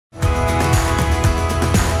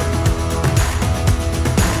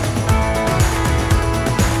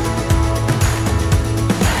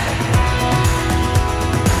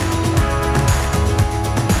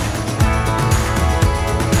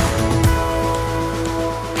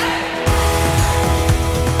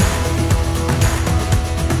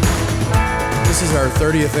our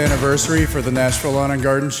 30th anniversary for the Nashville Lawn and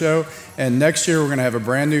Garden Show, and next year we're going to have a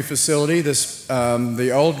brand new facility.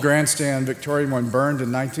 The old grandstand Victorian one burned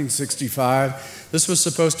in 1965. This was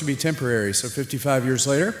supposed to be temporary, so 55 years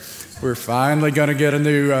later, we're finally going to get a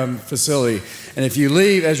new facility. And if you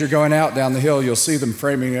leave, as you're going out down the hill, you'll see them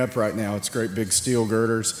framing up right now. It's great big steel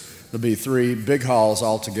girders. There'll be 3 big halls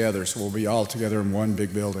all together, so we'll be all together in one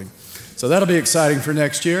big building. So that'll be exciting for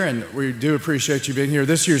next year, and we do appreciate you being here.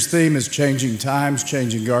 This year's theme is Changing Times,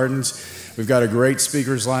 Changing Gardens. We've got a great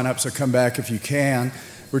speakers lineup, so come back if you can.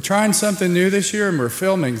 We're trying something new this year, and we're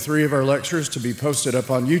filming 3 of our lectures to be posted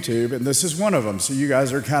up on YouTube, and this is one of them. So you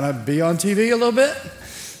guys are kind of be on TV a little bit.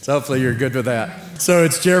 So hopefully you're good with that. So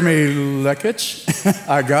it's Jeremy Lekich.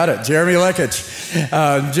 I got it, Jeremy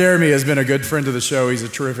Lekich. Jeremy has been a good friend of the show. He's a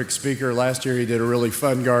terrific speaker. Last year he did a really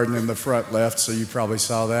fun garden in the front left, so you probably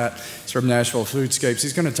saw that. He's from Nashville Foodscapes.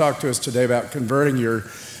 He's going to talk to us today about converting your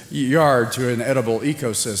yard to an edible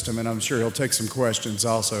ecosystem, and I'm sure he'll take some questions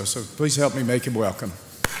also. So please help me make him welcome.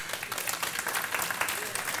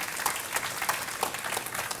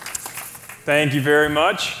 Thank you very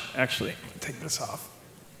much. Actually, take this off.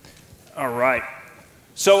 All right.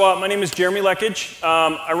 So my name is Jeremy Lekich.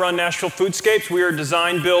 I run Nashville Foodscapes. We are a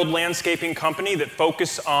design-build landscaping company that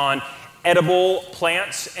focus on edible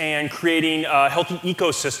plants and creating healthy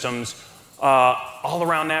ecosystems all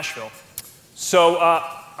around Nashville. So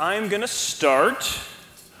I'm going to start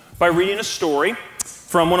by reading a story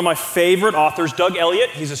from one of my favorite authors, Doug Elliott.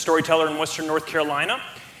 He's a storyteller in Western North Carolina.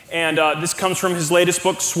 And this comes from his latest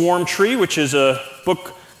book, Swarm Tree, which is a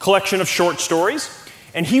book collection of short stories.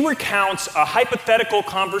 And he recounts a hypothetical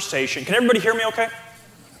conversation. Can everybody hear me okay?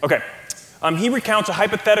 Okay. He recounts a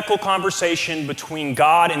hypothetical conversation between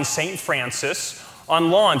God and St. Francis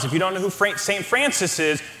on lawns. If you don't know who St. Francis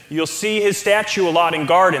is, you'll see his statue a lot in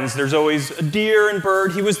gardens. There's always a deer and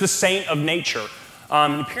bird. He was the saint of nature.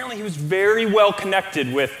 And apparently he was very well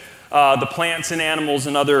connected with the plants and animals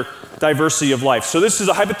and other diversity of life. So this is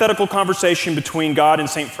a hypothetical conversation between God and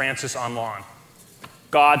St. Francis on lawn.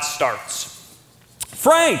 God starts.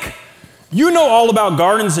 Frank, you know all about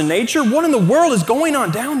gardens and nature. What in the world is going on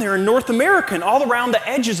down there in North America and all around the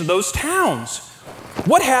edges of those towns?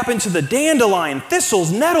 What happened to the dandelion,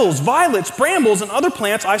 thistles, nettles, violets, brambles, and other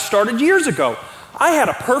plants I started years ago? I had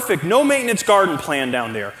a perfect no-maintenance garden plan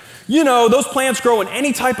down there. You know, those plants grow in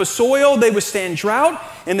any type of soil, they withstand drought,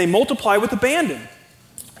 and they multiply with abandon.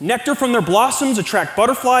 Nectar from their blossoms attract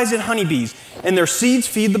butterflies and honeybees, and their seeds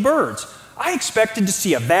feed the birds. I expected to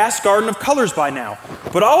see a vast garden of colors by now,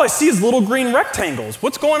 but all I see is little green rectangles.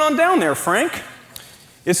 What's going on down there, Frank?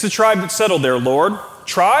 It's the tribe that settled there, Lord.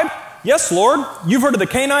 Tribe? Yes, Lord. You've heard of the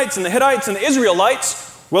Canaanites and the Hittites and the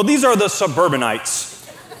Israelites. Well, these are the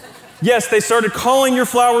suburbanites. Yes, they started calling your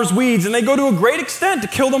flowers weeds, and they go to a great extent to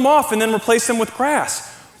kill them off and then replace them with grass.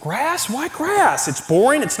 Grass? Why grass? It's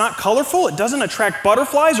boring, it's not colorful, it doesn't attract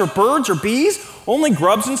butterflies or birds or bees, only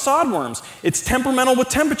grubs and sodworms. It's temperamental with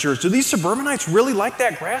temperatures. Do these suburbanites really like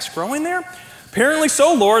that grass growing there? Apparently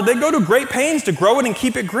so, Lord. They go to great pains to grow it and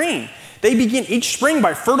keep it green. They begin each spring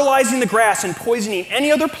by fertilizing the grass and poisoning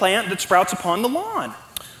any other plant that sprouts upon the lawn.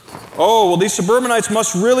 Oh, well, these suburbanites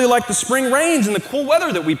must really like the spring rains and the cool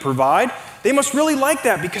weather that we provide. They must really like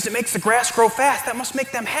that because it makes the grass grow fast. That must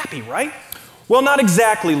make them happy, right? Well, not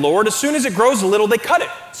exactly, Lord. As soon as it grows a little, they cut it,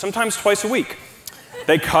 sometimes twice a week.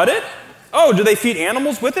 They cut it? Oh, do they feed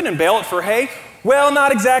animals with it and bale it for hay? Well,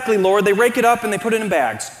 not exactly, Lord. They rake it up and they put it in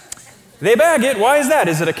bags. They bag it. Why is that?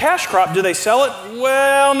 Is it a cash crop? Do they sell it?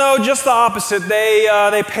 Well, no, just the opposite.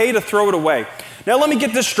 They pay to throw it away. Now, let me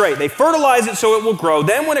get this straight. They fertilize it so it will grow.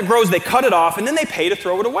 Then when it grows, they cut it off, and then they pay to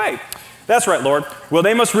throw it away. That's right, Lord. Well,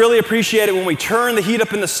 they must really appreciate it when we turn the heat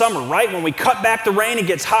up in the summer, right? When we cut back the rain, it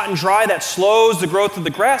gets hot and dry. That slows the growth of the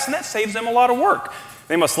grass, and that saves them a lot of work.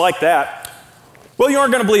 They must like that. Well, you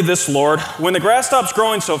aren't going to believe this, Lord. When the grass stops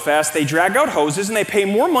growing so fast, they drag out hoses, and they pay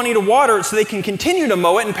more money to water it so they can continue to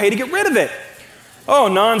mow it and pay to get rid of it. Oh,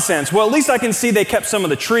 nonsense. Well, at least I can see they kept some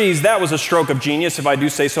of the trees. That was a stroke of genius, if I do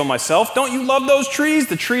say so myself. Don't you love those trees?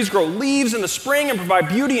 The trees grow leaves in the spring and provide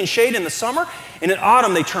beauty and shade in the summer. And in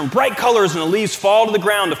autumn, they turn bright colors and the leaves fall to the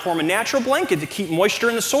ground to form a natural blanket to keep moisture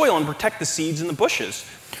in the soil and protect the seeds in the bushes.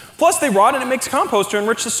 Plus, they rot and it makes compost to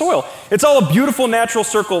enrich the soil. It's all a beautiful natural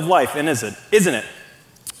circle of life, and isn't it?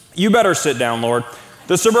 You better sit down, Lord.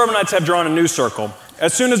 The suburbanites have drawn a new circle.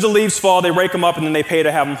 As soon as the leaves fall, they rake them up and then they pay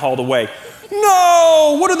to have them hauled away.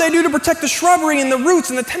 No! What do they do to protect the shrubbery and the roots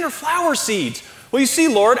and the tender flower seeds? Well, you see,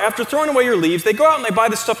 Lord, after throwing away your leaves, they go out and they buy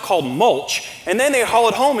this stuff called mulch, and then they haul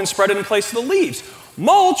it home and spread it in place of the leaves.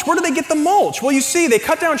 Mulch? Where do they get the mulch? Well, you see, they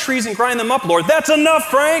cut down trees and grind them up, Lord. That's enough,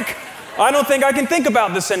 Frank! I don't think I can think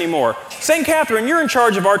about this anymore. St. Catherine, you're in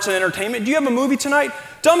charge of arts and entertainment. Do you have a movie tonight?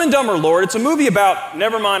 Dumb and Dumber, Lord. It's a movie about,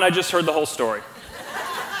 never mind, I just heard the whole story.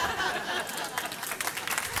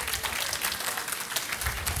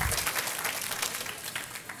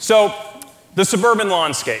 So, the suburban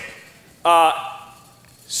lawnscape.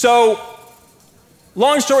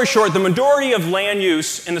 Long story short, the majority of land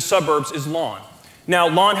use in the suburbs is lawn. Now,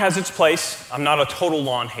 lawn has its place. I'm not a total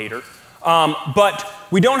lawn hater. But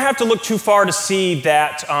we don't have to look too far to see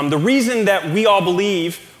that the reason that we all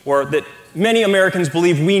believe, or that many Americans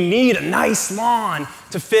believe we need a nice lawn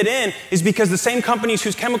to fit in, is because the same companies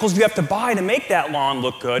whose chemicals you have to buy to make that lawn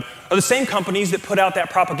look good are the same companies that put out that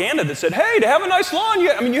propaganda that said, hey, to have a nice lawn, you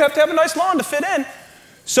have to have a nice lawn to fit in.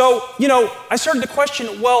 So, I started to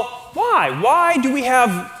question, well, why? Why do we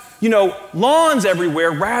have, lawns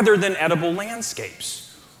everywhere rather than edible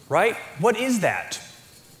landscapes, right? What is that?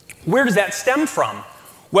 Where does that stem from?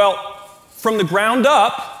 Well, from the ground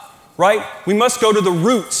up, right, we must go to the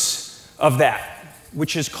roots of that,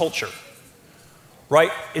 which is culture,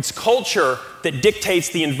 right? It's culture that dictates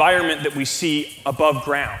the environment that we see above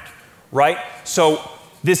ground, right? So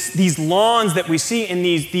these lawns that we see in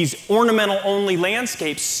these ornamental-only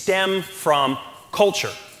landscapes stem from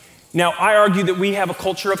culture. Now, I argue that we have a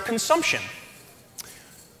culture of consumption.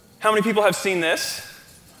 How many people have seen this?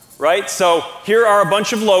 Right? So here are a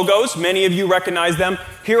bunch of logos. Many of you recognize them.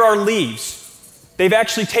 Here are leaves. They've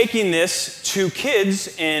actually taken this to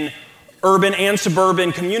kids in urban and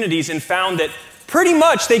suburban communities and found that pretty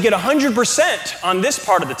much they get 100% on this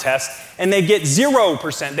part of the test, and they get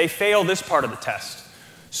 0%. They fail this part of the test.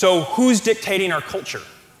 So who's dictating our culture?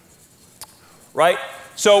 Right?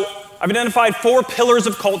 So I've identified 4 pillars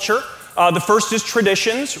of culture. The first is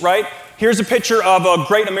traditions, right? Here's a picture of a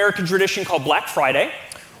great American tradition called Black Friday,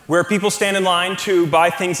 where people stand in line to buy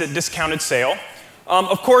things at discounted sale.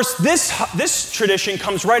 Of course, this tradition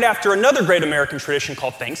comes right after another great American tradition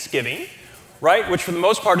called Thanksgiving, right? Which for the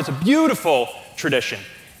most part is a beautiful tradition,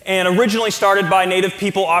 and originally started by Native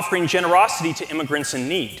people offering generosity to immigrants in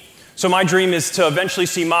need. So my dream is to eventually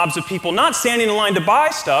see mobs of people not standing in line to buy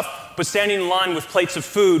stuff, but standing in line with plates of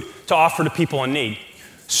food to offer to people in need.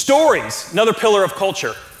 Stories, another pillar of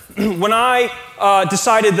culture. When I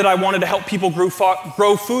decided that I wanted to help people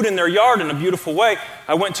grow food in their yard in a beautiful way,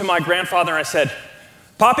 I went to my grandfather and I said,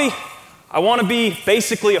 Poppy, I want to be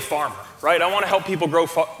basically a farmer, right? I want to help people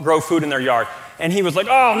grow food in their yard. And he was like,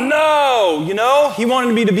 oh no, he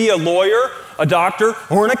wanted me to be a lawyer, a doctor,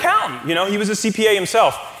 or an accountant. He was a CPA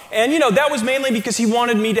himself. And that was mainly because he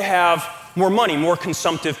wanted me to have more money, more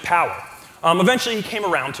consumptive power. Eventually he came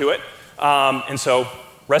around to it. And so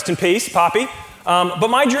rest in peace, Poppy. But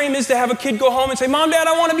my dream is to have a kid go home and say, Mom, Dad,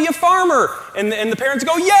 I want to be a farmer. And the parents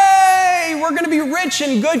go, yay, we're going to be rich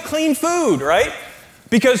in good, clean food, right?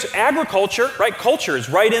 Because agriculture, right, culture is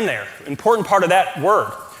right in there. Important part of that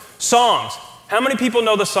word. Songs. How many people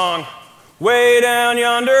know the song, way down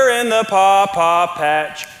yonder in the pawpaw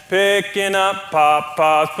patch, picking up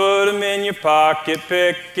pawpaws, put them in your pocket,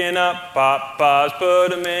 picking up pawpaws, put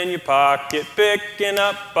them in your pocket, picking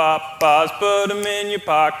up pawpaws, put them in your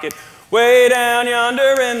pocket. Way down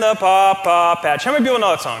yonder in the pawpaw patch. How many people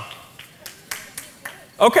know that song?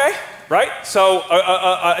 Okay, right? So,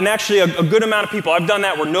 and actually a good amount of people. I've done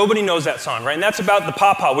that where nobody knows that song, right? And that's about the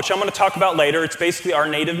pawpaw, which I'm going to talk about later. It's basically our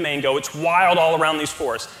native mango. It's wild all around these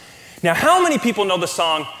forests. Now, how many people know the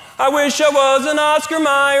song, I wish I was an Oscar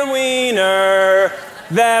Mayer wiener.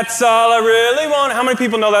 That's all I really want. How many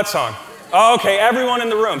people know that song? Okay, everyone in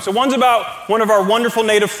the room. So one's about one of our wonderful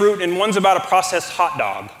native fruit, and one's about a processed hot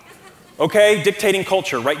dog. Okay, dictating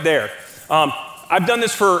culture right there. I've done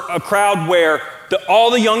this for a crowd where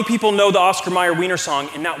all the young people know the Oscar Mayer Wiener song,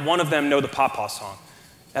 and not one of them know the Pawpaw song.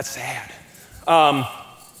 That's sad.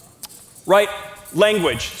 Right?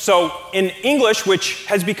 Language. So in English, which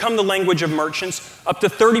has become the language of merchants, up to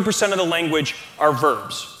 30% of the language are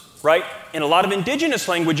verbs, right? In a lot of indigenous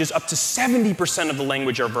languages, up to 70% of the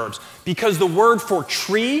language are verbs, because the word for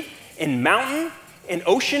tree and mountain and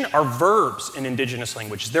ocean are verbs in indigenous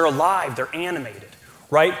languages. They're alive, they're animated,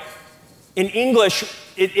 right? In English,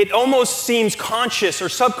 it almost seems conscious or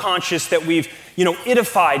subconscious that we've,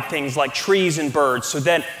 itified things like trees and birds, so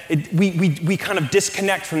then we kind of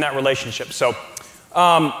disconnect from that relationship. So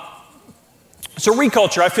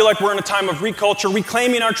reculture, I feel like we're in a time of reculture,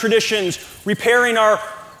 reclaiming our traditions, repairing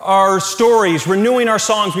our stories, renewing our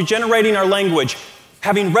songs, regenerating our language,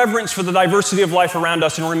 having reverence for the diversity of life around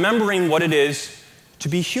us, and remembering what it is to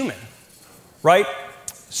be human, right?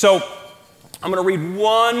 So I'm going to read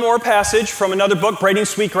one more passage from another book, Braiding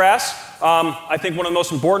Sweetgrass. I think one of the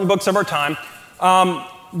most important books of our time.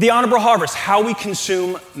 the honorable harvest, how we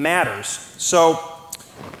consume matters. So,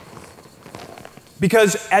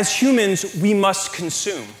 because as humans, we must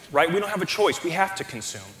consume, right? We don't have a choice. We have to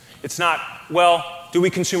consume. It's not, well, do we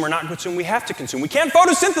consume or not consume? We have to consume. We can't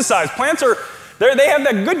photosynthesize. Plants they have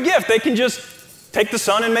that good gift. They can just take the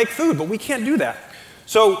sun and make food, but we can't do that.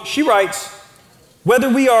 So she writes, whether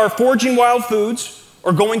we are foraging wild foods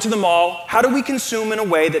or going to the mall, how do we consume in a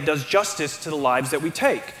way that does justice to the lives that we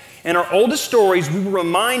take? In our oldest stories, we were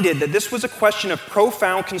reminded that this was a question of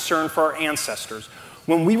profound concern for our ancestors.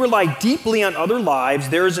 When we rely deeply on other lives,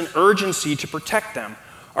 there is an urgency to protect them.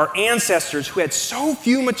 Our ancestors, who had so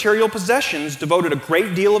few material possessions, devoted a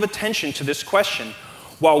great deal of attention to this question,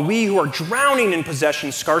 while we who are drowning in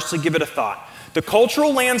possessions scarcely give it a thought. The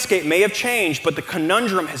cultural landscape may have changed, but the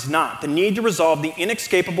conundrum has not. The need to resolve the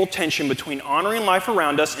inescapable tension between honoring life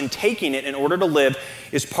around us and taking it in order to live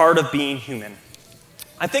is part of being human.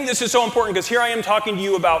 I think this is so important because here I am talking to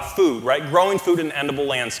you about food, right? Growing food in an edible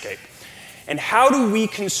landscape. And how do we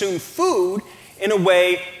consume food in a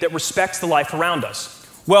way that respects the life around us?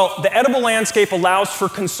 Well, the edible landscape allows for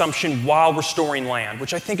consumption while restoring land,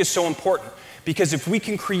 which I think is so important. Because if we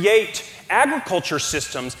can create agriculture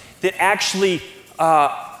systems that actually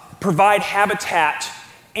provide habitat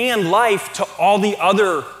and life to all the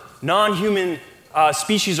other non-human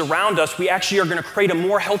species around us, we actually are going to create a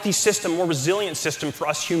more healthy system, more resilient system for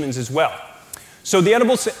us humans as well. So the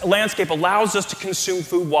edible landscape allows us to consume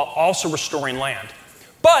food while also restoring land.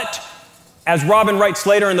 But, as Robin writes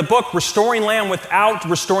later in the book, restoring land without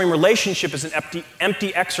restoring relationship is an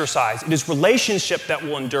empty exercise. It is relationship that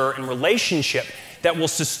will endure and relationship that will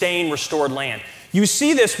sustain restored land. You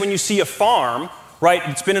see this when you see a farm, right?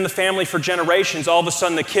 It's been in the family for generations. All of a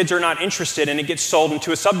sudden, the kids are not interested, and it gets sold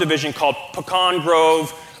into a subdivision called Pecan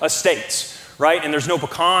Grove Estates, right? And there's no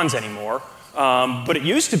pecans anymore, but it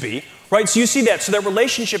used to be, right? So you see that. So that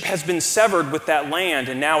relationship has been severed with that land,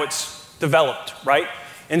 and now it's developed, right?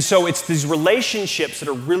 And so it's these relationships that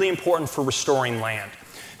are really important for restoring land.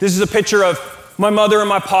 This is a picture of my mother and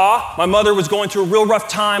my pa. My mother was going through a real rough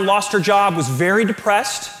time, lost her job, was very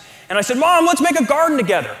depressed. And I said, Mom, let's make a garden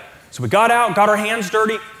together. So we got out, got our hands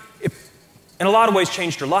dirty. It, in a lot of ways,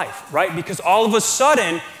 changed her life, right? Because all of a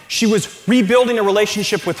sudden, she was rebuilding a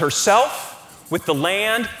relationship with herself, with the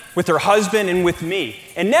land, with her husband, and with me.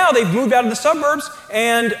 And now they've moved out of the suburbs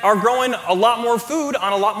and are growing a lot more food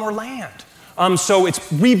on a lot more land. So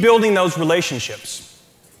it's rebuilding those relationships.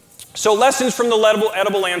 So lessons from the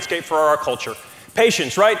edible landscape for our culture.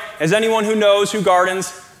 Patience, right? As anyone who knows, who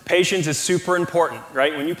gardens, patience is super important,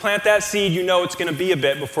 right? When you plant that seed, you know it's going to be a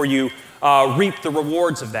bit before you reap the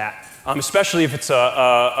rewards of that, especially if it's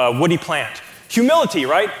a woody plant. Humility,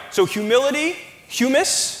 right? So humility,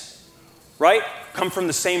 humus, right, come from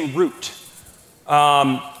the same root.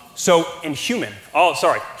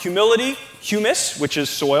 Humility, humus, which is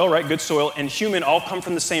soil, right, good soil, and human all come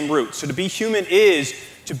from the same root. So to be human is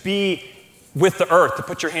to be with the earth, to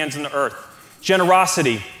put your hands in the earth.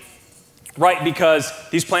 Generosity, right, because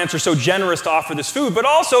these plants are so generous to offer this food, but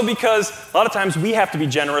also because a lot of times we have to be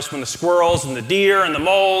generous when the squirrels and the deer and the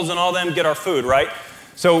moles and all them get our food, right?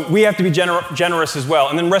 So we have to be generous as well.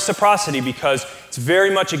 And then reciprocity, because it's very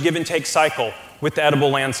much a give and take cycle with the edible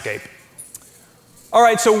landscape. All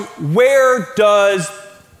right, so where does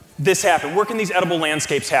this happen? Where can these edible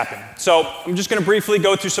landscapes happen? So I'm just going to briefly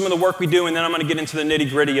go through some of the work we do, and then I'm going to get into the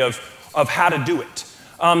nitty-gritty of how to do it.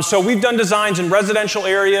 So we've done designs in residential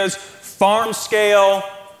areas, farm scale,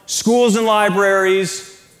 schools and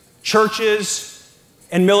libraries, churches,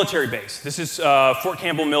 and military base. This is Fort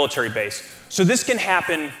Campbell military base. So this can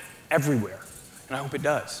happen everywhere, and I hope it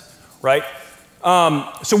does, right?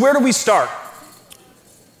 So where do we start?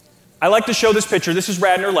 I like to show this picture. This is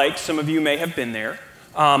Radnor Lake. Some of you may have been there.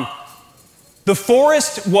 The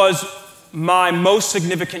forest was my most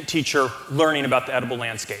significant teacher learning about the edible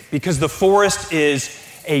landscape, because the forest is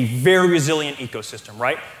a very resilient ecosystem,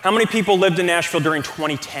 right? How many people lived in Nashville during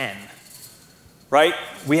 2010, right?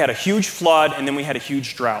 We had a huge flood, and then we had a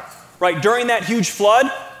huge drought, right? During that huge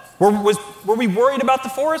flood, were we worried about the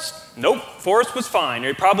forest? Nope, forest was fine.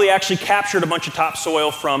 It probably actually captured a bunch of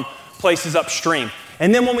topsoil from places upstream.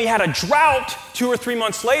 And then when we had a drought 2 or 3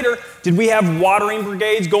 months later, did we have watering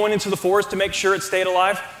brigades going into the forest to make sure it stayed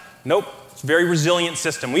alive? Nope, it's a very resilient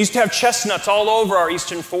system. We used to have chestnuts all over our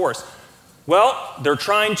eastern forest. Well, they're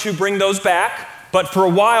trying to bring those back, but for a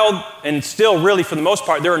while, and still really for the most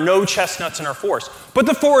part, there are no chestnuts in our forest. But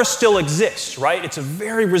the forest still exists, right? It's a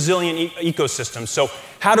very resilient ecosystem. So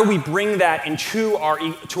how do we bring that into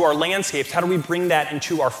our landscapes? How do we bring that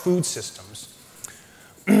into our food systems?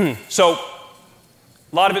 So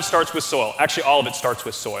a lot of it starts with soil. Actually, all of it starts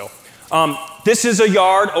with soil. This is a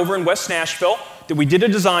yard over in West Nashville that we did a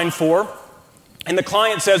design for. And the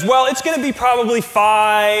client says, well, it's going to be probably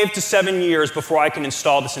 5 to 7 years before I can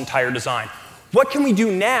install this entire design. What can we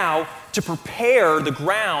do now to prepare the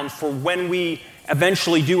ground for when we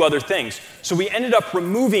eventually do other things? So we ended up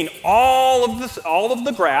removing all of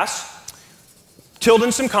the grass, tilled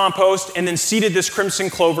in some compost, and then seeded this crimson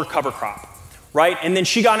clover cover crop, right? And then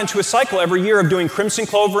she got into a cycle every year of doing crimson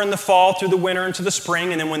clover in the fall, through the winter, into the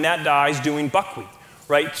spring, and then when that dies, doing buckwheat,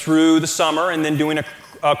 right, through the summer, and then doing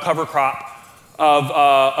a cover crop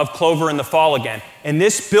of clover in the fall again. And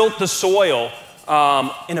this built the soil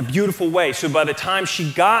in a beautiful way. So by the time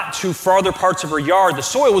she got to farther parts of her yard, the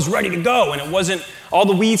soil was ready to go, and it wasn't, all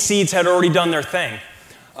the weed seeds had already done their thing.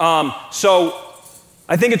 So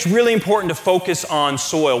I think it's really important to focus on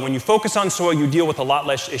soil. When you focus on soil, you deal with a lot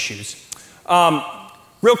less issues.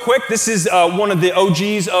 Real quick, this is one of the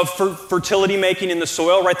OGs of fertility making in the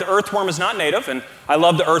soil, right? The earthworm is not native, and I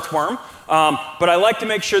love the earthworm, but I like to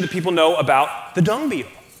make sure that people know about the dung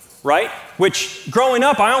beetle, right? Which, growing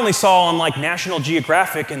up, I only saw on like National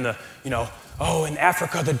Geographic and the, oh, in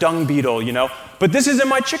Africa, the dung beetle, But this is in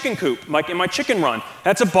my chicken coop, like in my chicken run.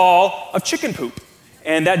 That's a ball of chicken poop.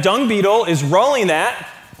 And that dung beetle is rolling that,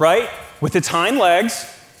 right, with its hind legs,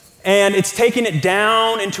 and it's taking it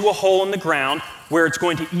down into a hole in the ground where it's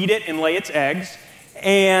going to eat it and lay its eggs.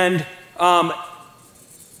 And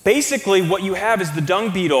basically what you have is the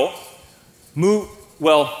dung beetle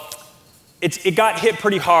it got hit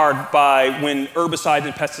pretty hard by when herbicides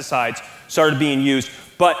and pesticides started being used,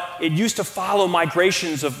 but it used to follow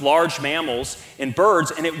migrations of large mammals and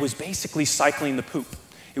birds, and it was basically cycling the poop.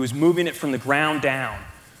 It was moving it from the ground down,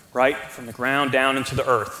 right? From the ground down into the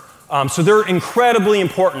earth. So they're incredibly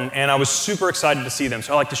important, and I was super excited to see them.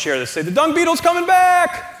 So I like to share this. Say, the dung beetle's coming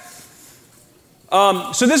back!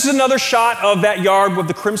 So this is another shot of that yard with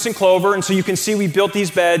the crimson clover, and so you can see we built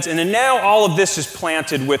these beds, and then now all of this is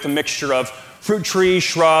planted with a mixture of fruit trees,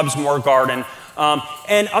 shrubs, more garden.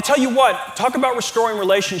 And I'll tell you what, talk about restoring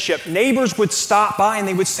relationship. Neighbors would stop by and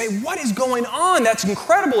they would say, what is going on? That's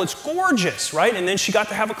incredible, it's gorgeous, right? And then she got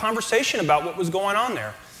to have a conversation about what was going on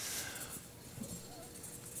there.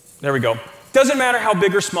 There we go. Doesn't matter how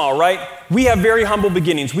big or small, right? We have very humble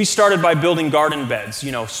beginnings. We started by building garden beds,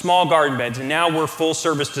 small garden beds, and now we're full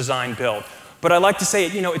service design build. But I like to say,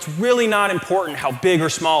 it's really not important how big or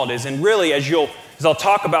small it is. And really, as I'll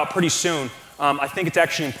talk about pretty soon, I think it's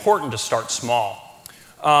actually important to start small.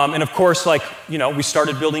 And of course, we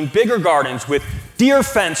started building bigger gardens with deer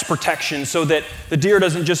fence protection so that the deer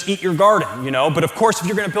doesn't just eat your garden, But of course, if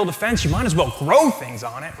you're going to build a fence, you might as well grow things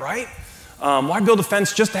on it, right? Why build a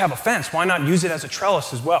fence just to have a fence? Why not use it as a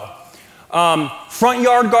trellis as well? Front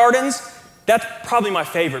yard gardens, that's probably my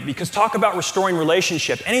favorite, because talk about restoring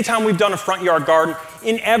relationship. Anytime we've done a front yard garden,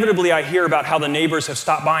 inevitably I hear about how the neighbors have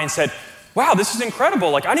stopped by and said, wow, this is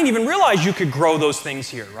incredible. I didn't even realize you could grow those things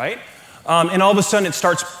here, right? And all of a sudden it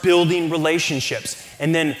starts building relationships,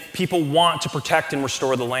 and then people want to protect and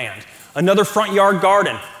restore the land. Another front yard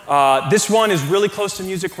garden. This one is really close to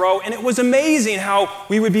Music Row, and it was amazing how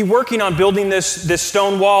we would be working on building this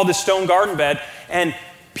stone wall, this stone garden bed, and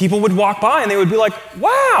people would walk by and they would be like,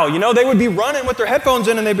 wow, they would be running with their headphones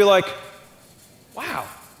in and they'd be like, wow,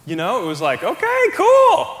 it was like, okay,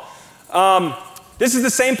 cool. This is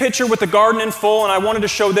the same picture with the garden in full, and I wanted to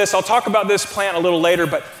show this. I'll talk about this plant a little later,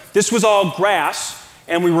 but this was all grass,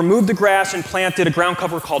 and we removed the grass and planted a ground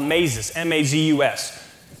cover called Mazus, M-A-Z-U-S.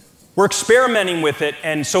 We're experimenting with it,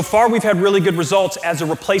 and so far we've had really good results as a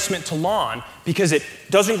replacement to lawn because it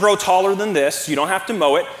doesn't grow taller than this. You don't have to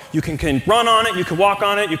mow it. You can run on it, you can walk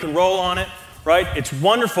on it, you can roll on it, right? It's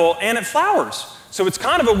wonderful, and it flowers. So it's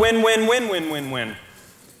kind of a win-win-win-win-win-win.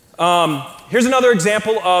 Here's another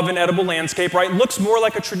example of an edible landscape, right? Looks more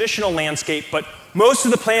like a traditional landscape, but most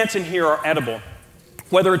of the plants in here are edible,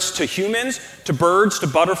 whether it's to humans, to birds, to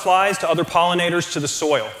butterflies, to other pollinators, to the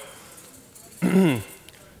soil.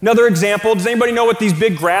 Another example, does anybody know what these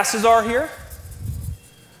big grasses are here?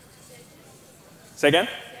 Say again?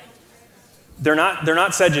 They're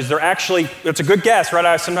not sedges. They're actually, it's a good guess,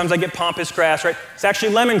 right? Sometimes I get pampas grass, right? It's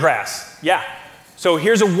actually lemongrass. Yeah. So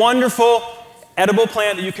here's a wonderful edible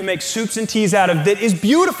plant that you can make soups and teas out of that is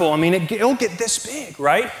beautiful. I mean, it'll get this big,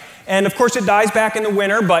 right? And of course it dies back in the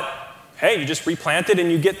winter, but hey, you just replant it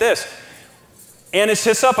and you get this. Anise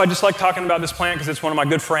hyssop, I just like talking about this plant because it's one of my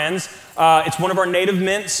good friends. It's one of our native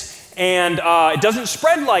mints, and it doesn't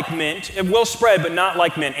spread like mint. It will spread, but not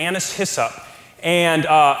like mint. Anise hyssop. And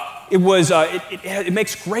it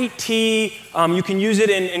makes great tea. You can use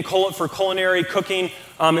it for culinary cooking.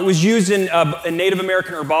 It was used in Native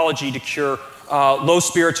American herbology to cure low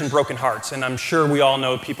spirits and broken hearts. And I'm sure we all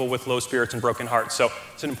know people with low spirits and broken hearts. So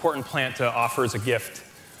it's an important plant to offer as a gift.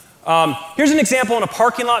 Here's an example in a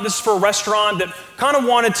parking lot. This is for a restaurant that kind of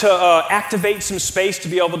wanted to activate some space to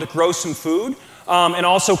be able to grow some food and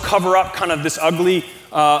also cover up kind of this ugly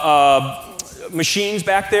machines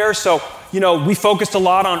back there. So, we focused a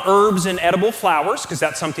lot on herbs and edible flowers because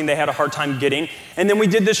that's something they had a hard time getting. And then we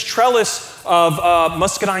did this trellis of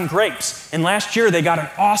muscadine grapes. And last year they got an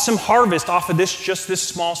awesome harvest off of just this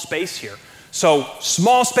small space here. So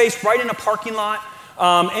small space right in a parking lot.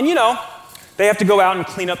 They have to go out and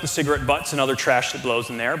clean up the cigarette butts and other trash that blows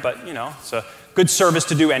in there. But, it's a good service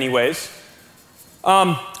to do anyways.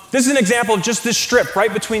 This is an example of just this strip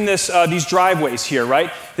right between these driveways here,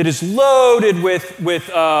 right? That is loaded with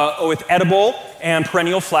edible and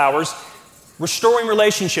perennial flowers. Restoring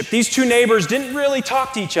relationship. These two neighbors didn't really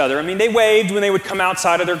talk to each other. I mean, they waved when they would come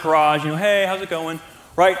outside of their garage, hey, how's it going,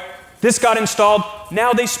 right? This got installed.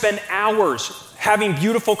 Now they spend hours having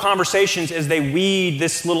beautiful conversations as they weed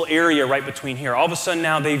this little area right between here. All of a sudden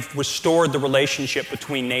now they've restored the relationship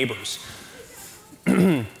between neighbors.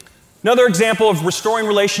 Another example of restoring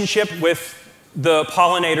relationship with the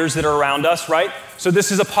pollinators that are around us, right? So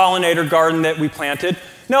this is a pollinator garden that we planted.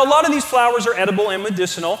 Now, a lot of these flowers are edible and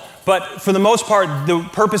medicinal, but for the most part, the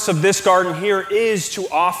purpose of this garden here is to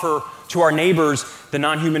offer to our neighbors, the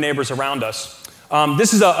non-human neighbors around us.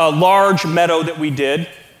 This is a large meadow that we did.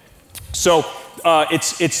 So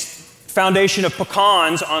it's foundation of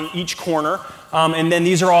pecans on each corner, and then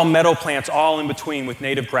these are all meadow plants all in between with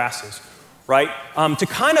native grasses. Right? To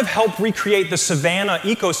kind of help recreate the savanna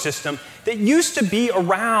ecosystem that used to be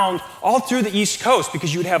around all through the East Coast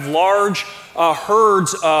because you'd have large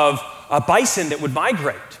herds of bison that would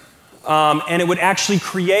migrate. And it would actually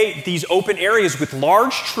create these open areas with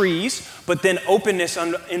large trees, but then openness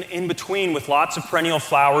in between with lots of perennial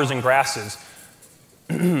flowers and grasses.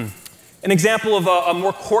 An example of a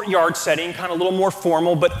more courtyard setting, kind of a little more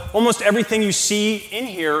formal, but almost everything you see in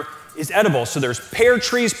here is edible. So there's pear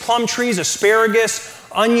trees, plum trees, asparagus,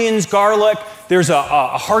 onions, garlic. There's a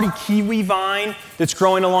hardy kiwi vine that's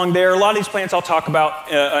growing along there. A lot of these plants I'll talk about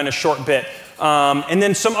in a short bit. And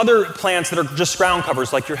then some other plants that are just ground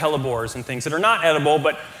covers, like your hellebores and things that are not edible,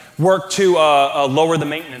 but work to lower the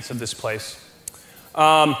maintenance of this place.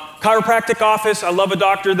 Chiropractic office. I love a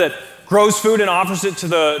doctor that grows food and offers it to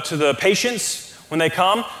the patients when they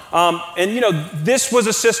come. This was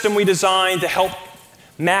a system we designed to help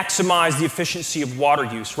maximize the efficiency of water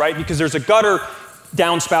use, right? Because there's a gutter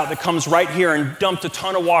downspout that comes right here and dumped a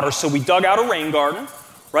ton of water. So we dug out a rain garden,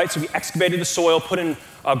 right? So we excavated the soil, put in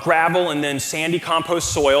gravel and then sandy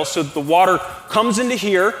compost soil. So the water comes into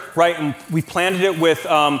here, right? And we planted it with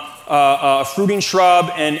a fruiting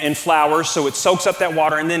shrub and flowers. So it soaks up that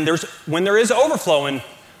water. And then when there is overflow, and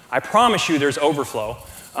I promise you there's overflow,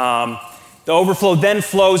 the overflow then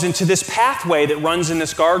flows into this pathway that runs in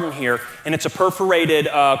this garden here, and it's a perforated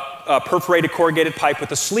corrugated pipe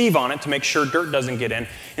with a sleeve on it to make sure dirt doesn't get in.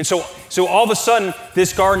 And so all of a sudden,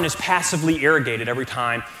 this garden is passively irrigated every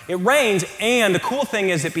time it rains. And the cool thing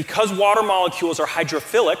is that because water molecules are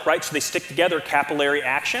hydrophilic, right, so they stick together, capillary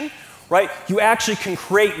action, right, you actually can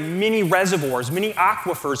create mini reservoirs, mini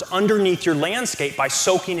aquifers underneath your landscape by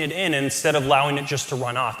soaking it in instead of allowing it just to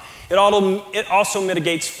run off. It also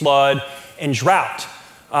mitigates flood and drought,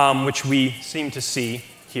 which we seem to see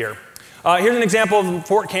here. Here's an example of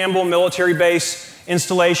Fort Campbell military base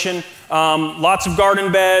installation. Lots of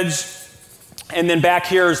garden beds, and then back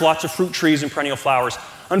here is lots of fruit trees and perennial flowers.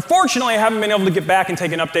 Unfortunately, I haven't been able to get back and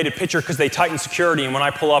take an updated picture because they tightened security, and when I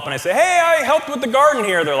pull up and I say, hey, I helped with the garden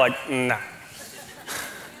here, they're like, nah.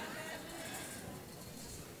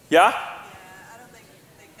 Yeah? I don't think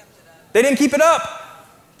they kept it up. They didn't keep it up.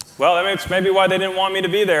 Well, that makes maybe why they didn't want me to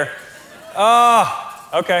be there.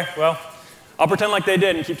 Okay, well, I'll pretend like they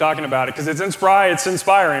did and keep talking about it because it's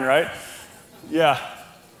inspiring, right? Yeah.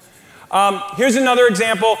 Here's another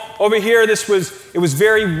example. Over here, it was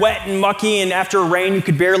very wet and mucky, and after a rain, you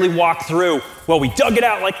could barely walk through. Well, we dug it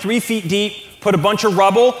out like 3 feet deep, put a bunch of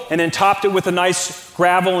rubble, and then topped it with a nice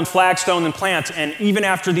gravel and flagstone and plants. And even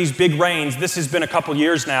after these big rains, this has been a couple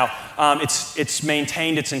years now, it's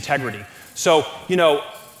maintained its integrity. So,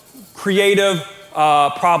 creative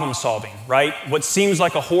problem solving, right? What seems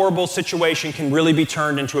like a horrible situation can really be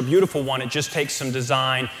turned into a beautiful one. It just takes some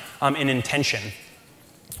design and intention.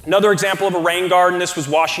 Another example of a rain garden, this was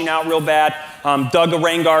washing out real bad. Dug a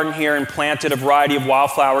rain garden here and planted a variety of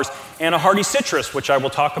wildflowers and a hardy citrus, which I will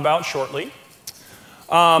talk about shortly.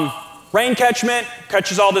 Rain catchment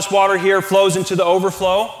catches all this water here, flows into the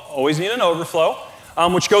overflow, always need an overflow,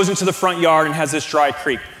 which goes into the front yard and has this dry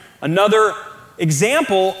creek. Another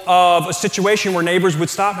example of a situation where neighbors would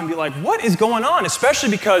stop and be like, what is going on? Especially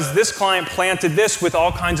because this client planted this with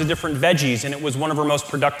all kinds of different veggies, and it was one of her most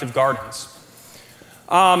productive gardens.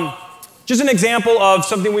 Just an example of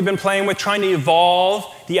something we've been playing with, trying to evolve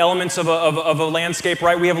the elements of a landscape,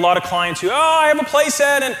 right? We have a lot of clients who, I have a play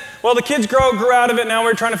set, and well, the kids grew out of it, now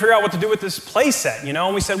we're trying to figure out what to do with this play set, you know?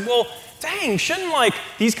 And we said, well, dang, shouldn't like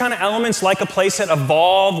these kind of elements like a play set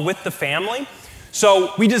evolve with the family?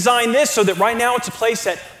 So we designed this so that right now it's a play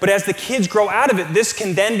set, but as the kids grow out of it, this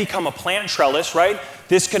can then become a plant trellis, right?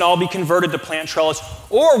 This can all be converted to plant trellis,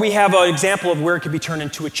 or we have an example of where it could be turned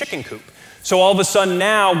into a chicken coop. So all of a sudden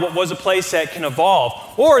now, what was a play set can evolve.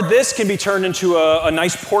 Or this can be turned into a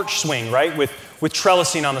nice porch swing, right, with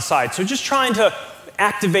trellising on the side. So just trying to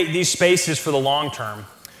activate these spaces for the long term.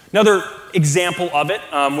 Another example of it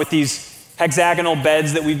with these hexagonal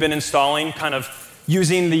beds that we've been installing, kind of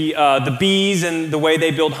using the bees and the way they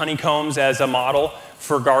build honeycombs as a model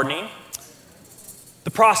for gardening.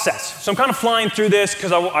 The process. So I'm kind of flying through this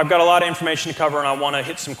because I've got a lot of information to cover and I want to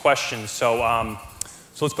hit some questions. So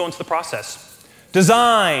let's go into the process.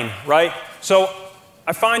 Design, right? So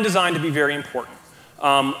I find design to be very important.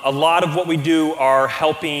 A lot of what we do are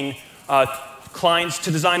helping clients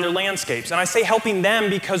to design their landscapes. And I say helping them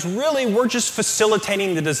because really we're just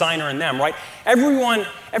facilitating the designer in them, right?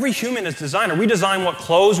 Every human is a designer. We design what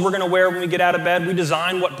clothes we're going to wear when we get out of bed. We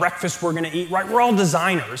design what breakfast we're going to eat, right? We're all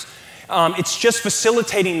designers. It's just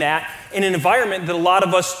facilitating that in an environment that a lot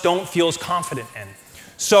of us don't feel as confident in.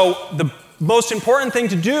 So the most important thing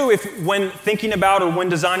to do when thinking about or when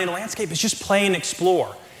designing a landscape is just play and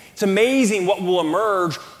explore. It's amazing what will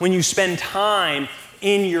emerge when you spend time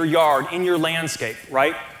in your yard, in your landscape,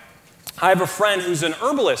 right? I have a friend who's an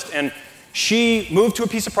herbalist, and she moved to a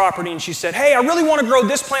piece of property and she said, hey, I really want to grow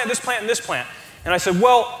this plant, this plant, and this plant. And I said,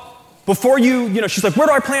 well, before she's like, where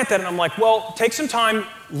do I plant that? And I'm like, well, take some time.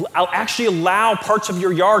 I'll actually allow parts of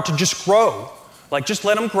your yard to just grow. Like, just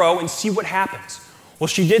let them grow and see what happens. Well,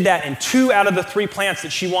 she did that, and 2 out of the 3 plants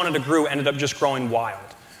that she wanted to grow ended up just growing wild,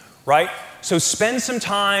 right? So spend some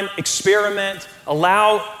time, experiment,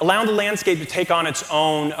 allow the landscape to take on its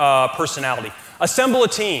own personality. Assemble a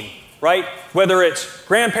team, right? Whether it's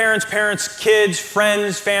grandparents, parents, kids,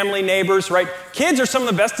 friends, family, neighbors, right? Kids are some of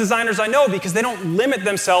the best designers I know because they don't limit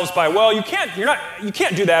themselves by, well, you can't do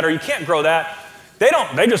that or you can't grow that. They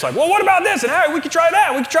just like, well, what about this? And hey, we could try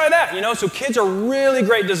that, we could try that, you know? So kids are really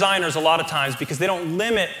great designers a lot of times because they don't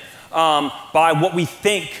limit by what we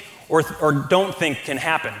think or don't think can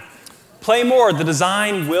happen. Play more, the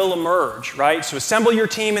design will emerge, right? So assemble your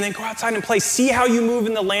team and then go outside and play. See how you move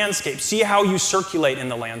in the landscape. See how you circulate in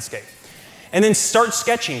the landscape. And then start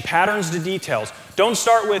sketching, patterns to details. Don't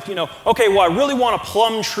start with, okay, well, I really want a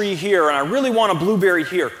plum tree here and I really want a blueberry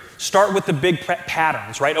here. Start with the big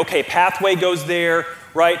patterns, right? Okay, pathway goes there,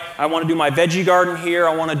 right? I want to do my veggie garden here.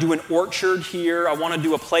 I want to do an orchard here. I want to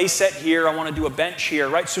do a play set here. I want to do a bench here,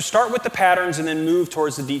 right? So start with the patterns and then move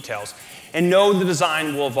towards the details. And know the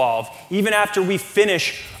design will evolve. Even after we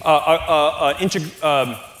finish a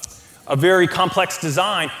very complex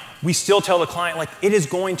design, we still tell the client, like, it is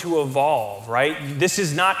going to evolve, right? This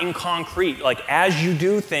is not in concrete. Like, as you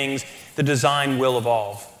do things, the design will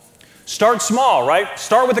evolve. Start small, right?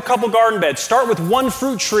 Start with a couple garden beds. Start with 1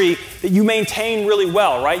 fruit tree that you maintain really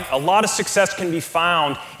well, right? A lot of success can be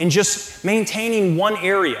found in just maintaining one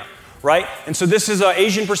area, right? And so this is an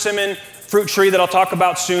Asian persimmon fruit tree that I'll talk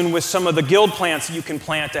about soon with some of the guild plants that you can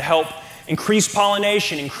plant to help increase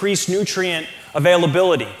pollination, increase nutrient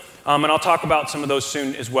availability. And I'll talk about some of those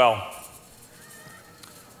soon as well.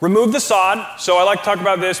 Remove the sod. So I like to talk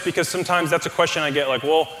about this because sometimes that's a question I get, like,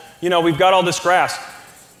 well, we've got all this grass.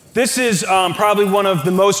 This is probably one of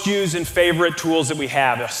the most used and favorite tools that we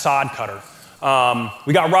have, a sod cutter.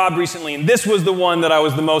 We got robbed recently, and this was the one that I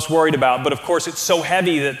was the most worried about. But of course, it's so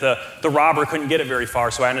heavy that the robber couldn't get it very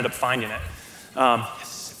far, so I ended up finding it.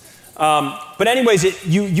 But anyways,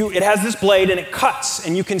 it has this blade, and it cuts,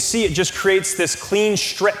 and you can see it just creates this clean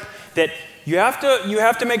strip that you have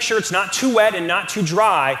to make sure it's not too wet and not too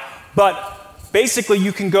dry. But basically,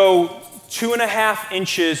 you can go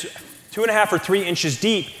 2.5 or 3 inches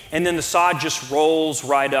deep, and then the sod just rolls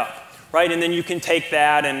right up, right? And then you can take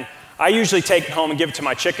that, and I usually take it home and give it to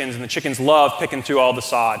my chickens, and the chickens love picking through all the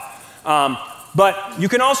sod. But you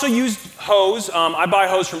can also use hose. I buy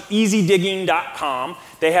hose from easydigging.com.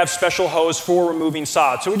 They have special hose for removing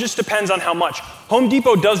sod. So it just depends on how much. Home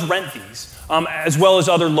Depot does rent these, as well as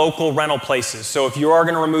other local rental places. So if you are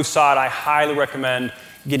going to remove sod, I highly recommend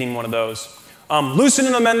getting one of those. Loosen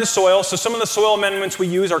and amend the soil. So some of the soil amendments we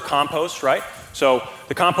use are compost, right? So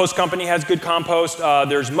the compost company has good compost.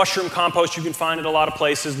 There's mushroom compost you can find at a lot of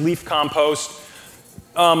places, leaf compost.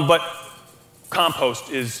 but compost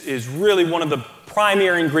is really one of the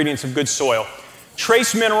primary ingredients of good soil.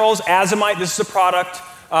 Trace minerals, azomite, this is a product,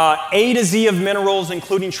 A to Z of minerals,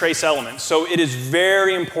 including trace elements. So it is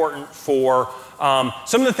very important for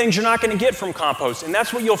some of the things you're not going to get from compost. And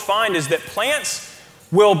that's what you'll find is that plants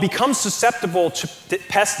will become susceptible to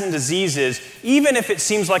pests and diseases, even if it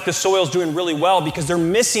seems like the soil's doing really well, because they're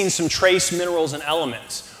missing some trace minerals and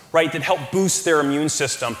elements, right, that help boost their immune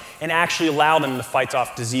system and actually allow them to fight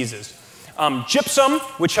off diseases. Gypsum,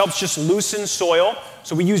 which helps just loosen soil.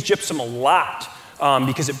 So we use gypsum a lot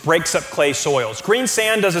because it breaks up clay soils. Green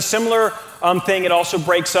sand does a similar thing. It also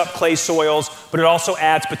breaks up clay soils, but it also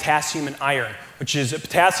adds potassium and iron, which is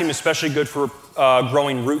potassium especially good for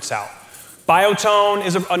growing roots out. Biotone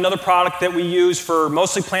is another product that we use for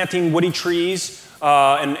mostly planting woody trees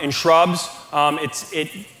and shrubs.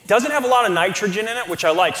 It doesn't have a lot of nitrogen in it, which I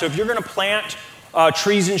like. So if you're going to plant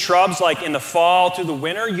trees and shrubs like in the fall through the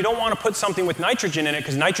winter, you don't want to put something with nitrogen in it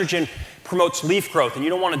because nitrogen promotes leaf growth, and you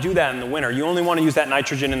don't want to do that in the winter. You only want to use that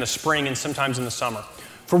nitrogen in the spring and sometimes in the summer.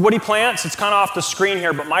 For woody plants, it's kind of off the screen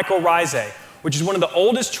here, but mycorrhizae, which is one of the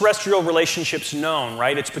oldest terrestrial relationships known,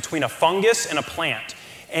 right? It's between a fungus and a plant.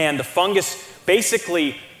 And the fungus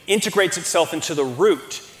basically integrates itself into the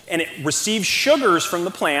root, and it receives sugars from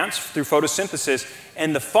the plants through photosynthesis,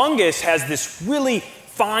 and the fungus has this really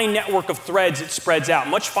fine network of threads it spreads out,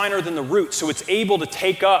 much finer than the root, so it's able to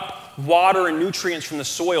take up water and nutrients from the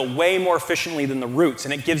soil way more efficiently than the roots,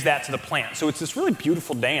 and it gives that to the plant. So it's this really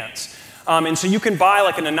beautiful dance. And so you can buy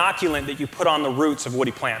like an inoculant that you put on the roots of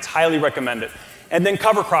woody plants. Highly recommend it. And then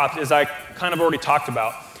cover crops, as I kind of already talked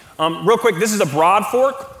about. Real quick, this is a broad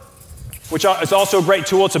fork, which is also a great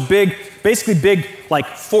tool. It's a basically big like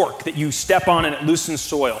fork that you step on and it loosens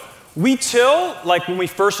soil. We till like when we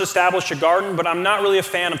first establish a garden, but I'm not really a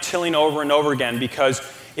fan of tilling over and over again because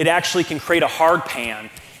it actually can create a hard pan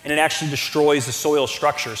and it actually destroys the soil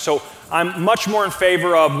structure. So I'm much more in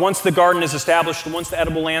favor of once the garden is established and once the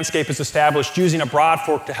edible landscape is established, using a broad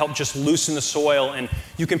fork to help just loosen the soil, and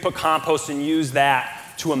you can put compost and use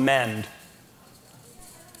that to amend.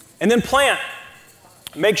 And then plant.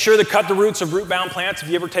 Make sure to cut the roots of root-bound plants. If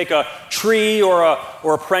you ever take a tree or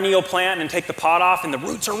a perennial plant and take the pot off and the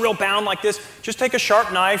roots are real bound like this, just take a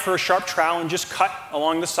sharp knife or a sharp trowel and just cut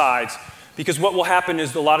along the sides. Because what will happen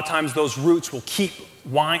is a lot of times those roots will keep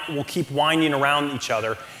winding around each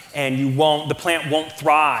other, and the plant won't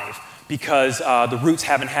thrive because the roots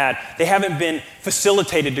haven't been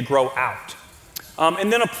facilitated to grow out.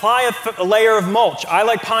 And then apply a layer of mulch. I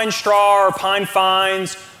like pine straw or pine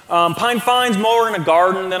fines. Pine fines more in a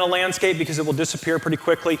garden than a landscape because it will disappear pretty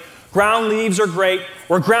quickly. Ground leaves are great,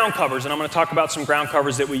 or ground covers, and I'm going to talk about some ground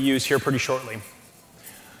covers that we use here pretty shortly.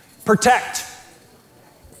 Protect.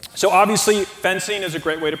 So obviously fencing is a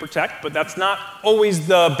great way to protect, but that's not always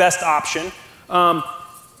the best option.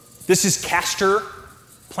 This is castor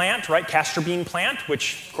plant, right? Castor bean plant,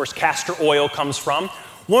 which of course castor oil comes from.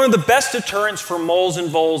 One of the best deterrents for moles and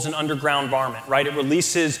voles in underground varmint, right? It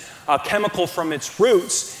releases a chemical from its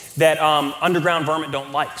roots that underground varmint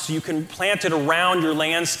don't like. So you can plant it around your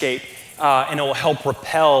landscape and it will help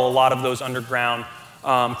repel a lot of those underground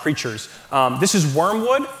creatures. This is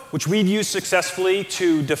wormwood, which we've used successfully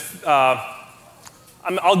to,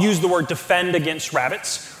 I'll use the word defend against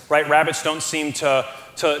rabbits, right? Rabbits don't seem to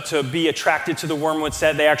be attracted to the wormwood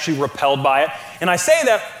set. They actually repelled by it. And I say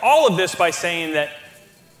that all of this by saying that,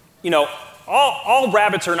 you know, all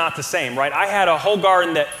rabbits are not the same, right? I had a whole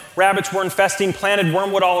garden that rabbits were infesting, planted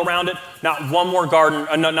wormwood all around it, not one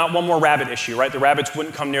more rabbit issue, right? The rabbits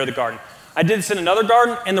wouldn't come near the garden. I did this in another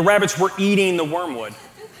garden, and the rabbits were eating the wormwood.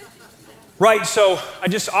 Right, so I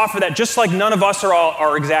just offer that, just like none of us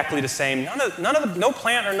are exactly the same. No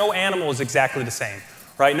plant or no animal is exactly the same,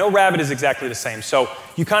 right? No rabbit is exactly the same. So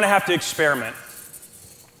you kind of have to experiment.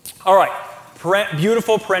 All right,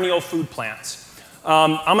 beautiful perennial food plants.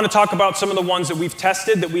 I'm going to talk about some of the ones that we've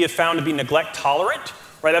tested that we have found to be neglect tolerant,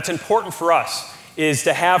 right? That's important for us, is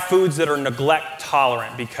to have foods that are neglect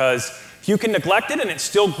tolerant, because if you can neglect it and it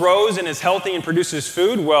still grows and is healthy and produces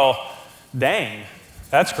food, well, dang,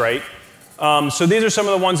 that's great. So these are some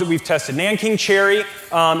of the ones that we've tested. Nanking cherry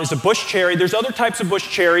is a bush cherry. There's other types of bush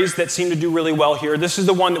cherries that seem to do really well here. This is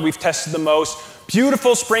the one that we've tested the most.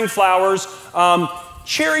 Beautiful spring flowers.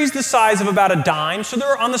 Cherries the size of about a dime, so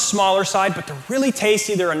they're on the smaller side, but they're really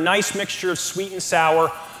tasty. They're a nice mixture of sweet and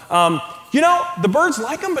sour. You know, the birds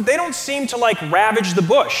like them, but they don't seem to like ravage the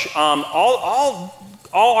bush. All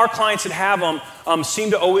our clients that have them seem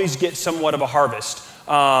to always get somewhat of a harvest.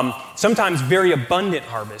 Sometimes very abundant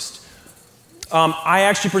harvest. I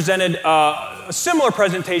actually presented a similar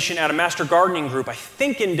presentation at a master gardening group, I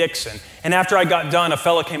think in Dixon. And after I got done, a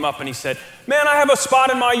fellow came up and he said, man, I have a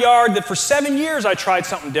spot in my yard that for 7 years I tried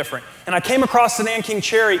something different. And I came across the Nanking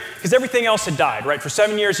cherry because everything else had died, right? For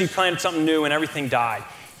 7 years he planted something new and everything died.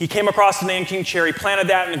 He came across the Nanking cherry, planted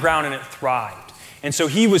that in the ground, and it thrived. And so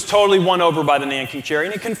he was totally won over by the Nanking cherry.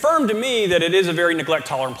 And it confirmed to me that it is a very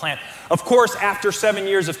neglect-tolerant plant. Of course, after 7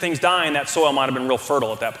 years of things dying, that soil might have been real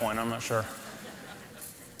fertile at that point. I'm not sure.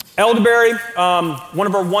 Elderberry, one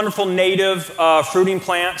of our wonderful native fruiting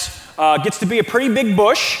plants, gets to be a pretty big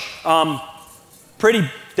bush, pretty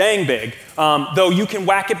dang big, though you can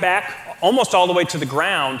whack it back almost all the way to the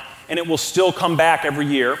ground, and it will still come back every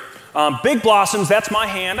year. Big blossoms, that's my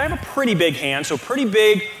hand. I have a pretty big hand, so pretty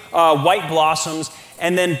big white blossoms,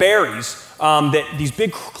 and then berries, these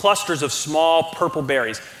big clusters of small purple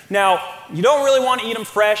berries. Now, you don't really want to eat them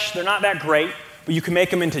fresh. They're not that great, but you can make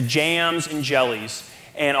them into jams and jellies,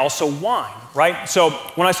 and also wine, right? So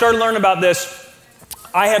when I started learning about this,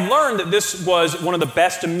 I had learned that this was one of the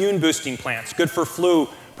best immune boosting plants, good for flu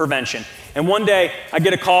prevention. And one day, I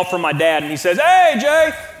get a call from my dad, and he says, hey,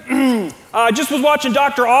 Jay, I just was watching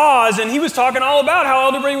Dr. Oz, and he was talking all about how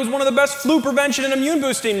elderberry was one of the best flu prevention and immune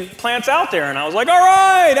boosting plants out there. And I was like, all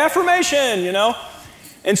right, affirmation, you know?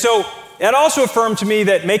 And so that also affirmed to me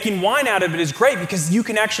that making wine out of it is great because you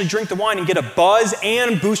can actually drink the wine and get a buzz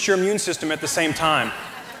and boost your immune system at the same time.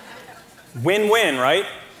 Win-win, right?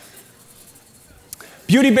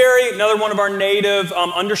 Beautyberry, another one of our native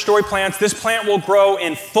understory plants. This plant will grow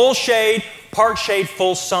in full shade,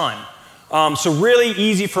 full sun. So really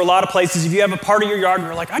easy for a lot of places. If you have a part of your yard and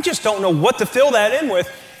you're like, I just don't know what to fill that in with,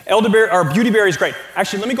 elderberry or beautyberry is great.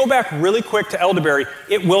 Actually, let me go back really quick to elderberry.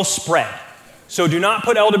 It will spread. So do not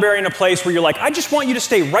put elderberry in a place where you're like, I just want you to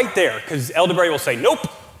stay right there, because elderberry will say, nope,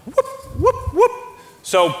 whoop, whoop, whoop.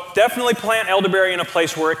 So definitely plant elderberry in a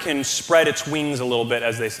place where it can spread its wings a little bit,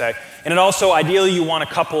 as they say. And it also, ideally, you want a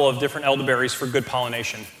couple of different elderberries for good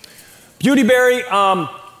pollination. Beautyberry,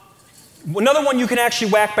 another one you can actually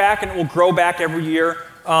whack back and it will grow back every year.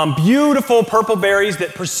 Beautiful purple berries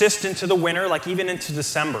that persist into the winter, like even into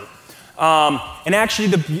December. And actually,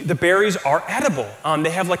 the berries are edible. They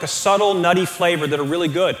have like a subtle, nutty flavor that are really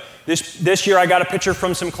good. This year, I got a picture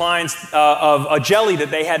from some clients of a jelly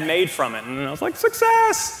that they had made from it. And I was like,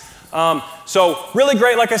 success! So really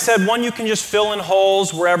great. Like I said, one you can just fill in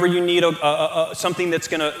holes wherever you need something that's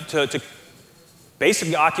going to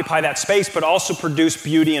basically occupy that space, but also produce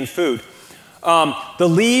beauty and food. The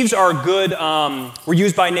leaves are good. Were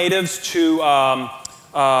used by natives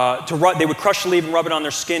they would crush the leaf and rub it on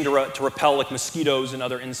their skin to repel like mosquitoes and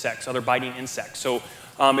other insects, other biting insects. So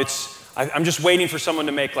I'm just waiting for someone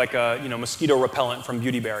to make like a mosquito repellent from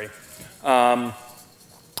beautyberry.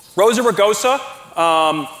 Rosa rugosa,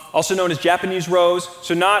 also known as Japanese rose.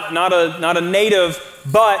 So not a native,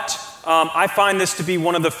 but I find this to be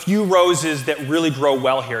one of the few roses that really grow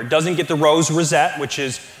well here. It doesn't get the rose rosette, which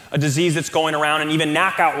is a disease that's going around, and even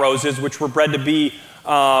knockout roses, which were bred to be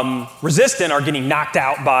resistant, are getting knocked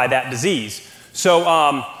out by that disease.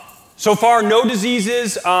 So, so far, no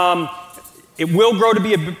diseases. It will grow to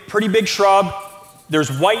be a pretty big shrub.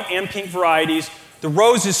 There's white and pink varieties. The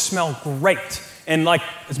roses smell great. And like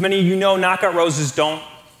as many of you know, knockout roses don't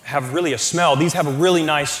have really a smell. These have a really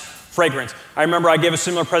nice fragrance. I remember I gave a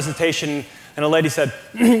similar presentation, and a lady said,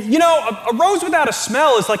 you know, a rose without a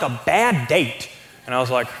smell is like a bad date. And I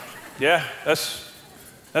was like, yeah, that's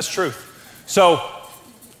truth. So,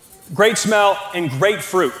 great smell and great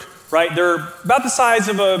fruit, right? They're about the size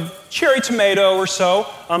of a cherry tomato or so,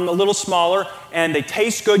 a little smaller, and they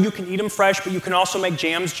taste good. You can eat them fresh, but you can also make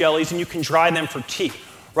jams, jellies, and you can dry them for tea,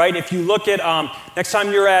 right? If you look at, next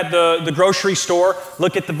time you're at the grocery store,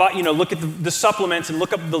 look at the supplements and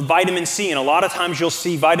look up the vitamin C, and a lot of times you'll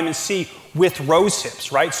see vitamin C with rose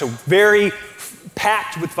hips, right? So very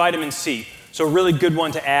packed with vitamin C. So a really good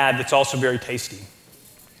one to add that's also very tasty.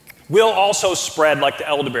 Will also spread like the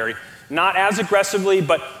elderberry. Not as aggressively,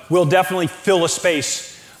 but will definitely fill a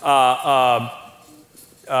space, will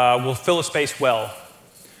fill a space well.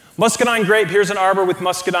 Muscadine grape, here's an arbor with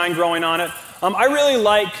muscadine growing on it. I really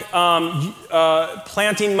like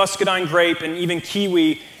planting muscadine grape and even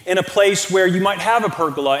kiwi in a place where you might have a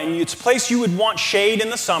pergola, and it's a place you would want shade in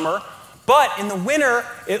the summer, but in the winter,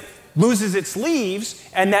 it loses its leaves,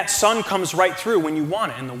 and that sun comes right through when you want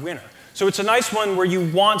it in the winter. So it's a nice one where you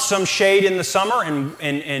want some shade in the summer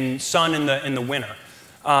and sun in the winter.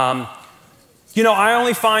 You know, I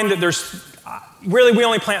only find that really, we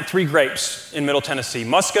only plant 3 grapes in Middle Tennessee: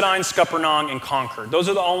 Muscadine, Scuppernong, and Concord. Those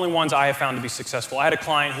are the only ones I have found to be successful. I had a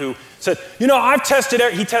client who said, you know,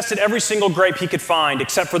 he tested every single grape he could find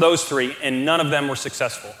except for those 3, and none of them were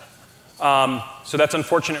successful. So that's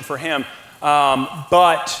unfortunate for him.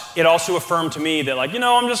 But it also affirmed to me that, like, you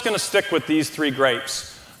know, I'm just going to stick with these 3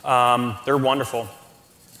 grapes. They're wonderful.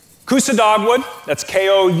 Coosa dogwood, that's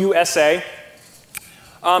K-O-U-S-A.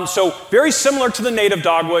 So very similar to the native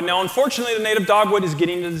dogwood. Now, unfortunately, the native dogwood is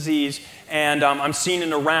getting the disease, and I'm seeing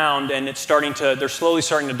it around, and they're slowly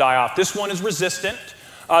starting to die off. This one is resistant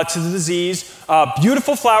to the disease.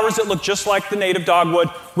 Beautiful flowers that look just like the native dogwood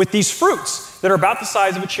with these fruits that are about the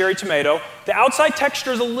size of a cherry tomato. The outside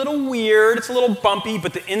texture is a little weird. It's a little bumpy,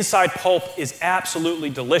 but the inside pulp is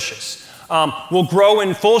absolutely delicious. Will grow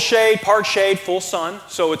in full shade, part shade, full sun,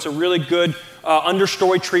 so it's a really good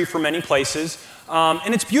understory tree for many places.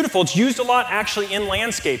 And it's beautiful. It's used a lot actually in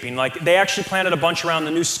landscaping. Like, they actually planted a bunch around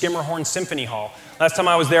the new Skimmerhorn Symphony Hall. Last time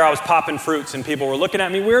I was there, I was popping fruits, and people were looking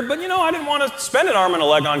at me weird, but, you know, I didn't want to spend an arm and a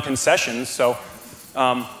leg on concessions, so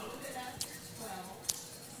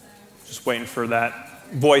just waiting for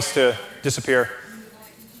that voice to disappear.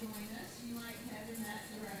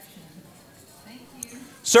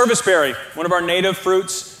 Serviceberry, one of our native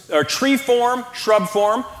fruits. Or tree form, shrub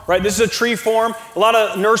form, right? This is a tree form. A lot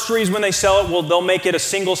of nurseries, when they sell it, they'll make it a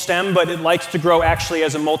single stem, but it likes to grow actually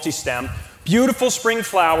as a multi-stem. Beautiful spring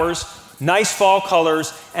flowers, nice fall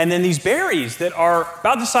colors, and then these berries that are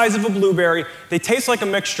about the size of a blueberry. They taste like a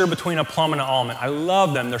mixture between a plum and an almond. I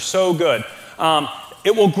love them. They're so good.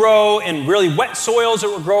 It will grow in really wet soils. It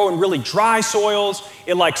will grow in really dry soils.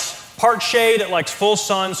 It likes part shade. It likes full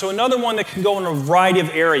sun. So another one that can go in a variety of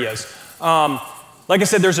areas. Like I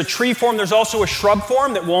said, there's a tree form. There's also a shrub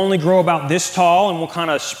form that will only grow about this tall and will kind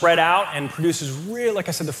of spread out and produces really, like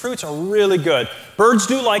I said, the fruits are really good. Birds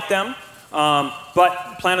do like them,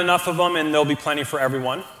 but plant enough of them and there'll be plenty for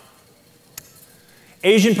everyone.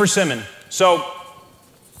 Asian persimmon. So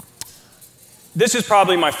this is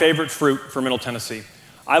probably my favorite fruit for Middle Tennessee.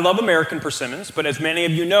 I love American persimmons, but as many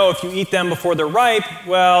of you know, if you eat them before they're ripe,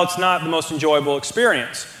 well, it's not the most enjoyable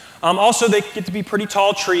experience. Also, they get to be pretty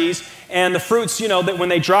tall trees, and the fruits, you know, that when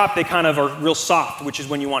they drop, they kind of are real soft, which is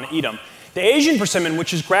when you want to eat them. The Asian persimmon,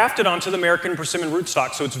 which is grafted onto the American persimmon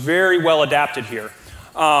rootstock, so it's very well adapted here.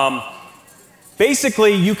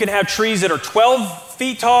 Basically, you can have trees that are 12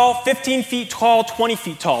 feet tall, 15 feet tall, 20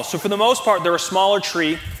 feet tall. So for the most part, they're a smaller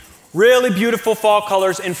tree, really beautiful fall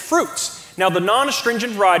colors, and fruits. Now, the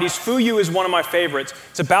non-astringent varieties, Fuyu is one of my favorites.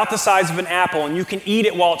 It's about the size of an apple, and you can eat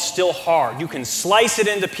it while it's still hard. You can slice it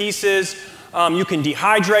into pieces. You can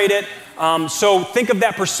dehydrate it. So think of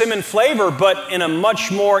that persimmon flavor, but in a much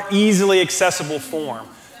more easily accessible form.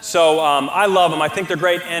 So I love them. I think they're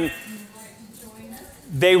great. And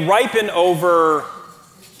they ripen over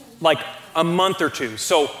like a month or 2.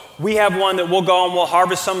 So we have one that we'll go and we'll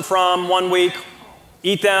harvest some from 1 week,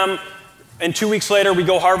 eat them. And 2 weeks later, we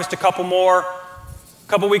go harvest a couple more. A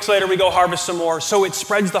couple weeks later, we go harvest some more. So it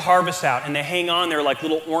spreads the harvest out, and they hang on there like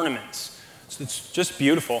little ornaments. So it's just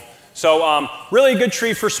beautiful. So really a good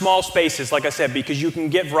tree for small spaces, like I said, because you can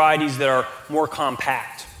get varieties that are more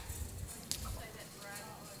compact.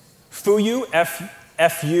 Fuyu,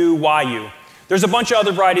 F-U-Y-U. There's a bunch of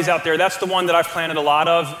other varieties out there. That's the one that I've planted a lot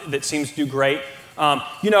of that seems to do great.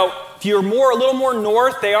 You know, if you're a little more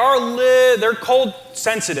north, they're cold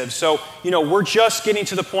sensitive. So, you know, we're just getting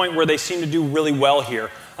to the point where they seem to do really well here.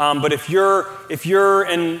 But if you're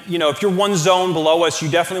one zone below us, you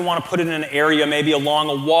definitely want to put it in an area, maybe along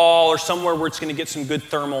a wall or somewhere where it's going to get some good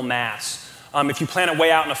thermal mass. If you plant it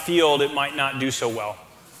way out in a field, it might not do so well.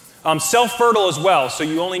 Self-fertile as well, so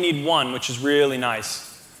you only need one, which is really nice.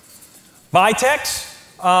 Vitex.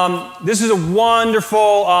 This is a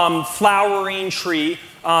wonderful flowering tree.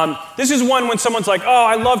 This is one when someone's like, oh,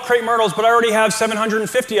 I love crepe myrtles, but I already have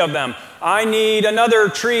 750 of them. I need another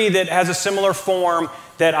tree that has a similar form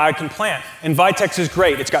that I can plant. And Vitex is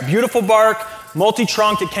great. It's got beautiful bark,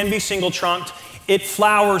 multi-trunked. It can be single-trunked. It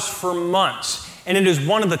flowers for months. And it is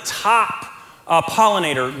one of the top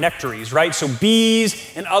pollinator nectaries, right? So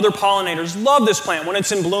bees and other pollinators love this plant. When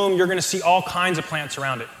it's in bloom, you're going to see all kinds of plants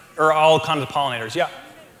around it, or all kinds of pollinators. Yeah.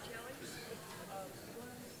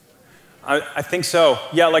 I think so.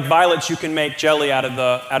 Yeah, like violets, you can make jelly out of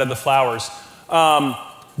the flowers.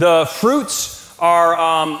 The fruits are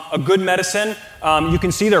a good medicine. You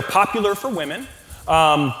can see they're popular for women.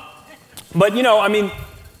 But, you know, I mean,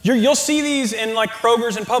 you'll see these in like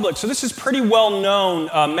Kroger's and Publix. So this is pretty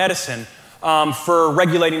well-known medicine for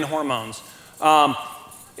regulating hormones.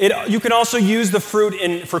 You can also use the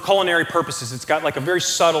fruit for culinary purposes. It's got like a very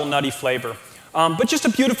subtle nutty flavor. But just a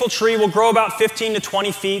beautiful tree will grow about 15 to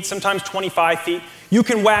 20 feet, sometimes 25 feet. You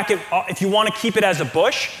can whack it, if you want to keep it as a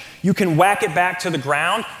bush, you can whack it back to the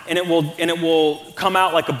ground and it will come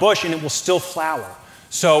out like a bush and it will still flower.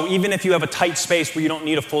 So even if you have a tight space where you don't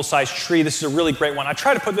need a full-size tree, this is a really great one. I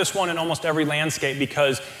try to put this one in almost every landscape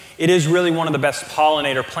because it is really one of the best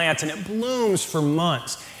pollinator plants and it blooms for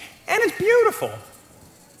months. And it's beautiful.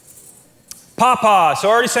 Pawpaw. So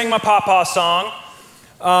I already sang my pawpaw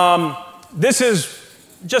song. This is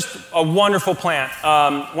just a wonderful plant.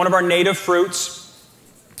 One of our native fruits.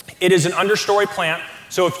 It is an understory plant.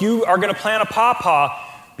 So if you are going to plant a pawpaw,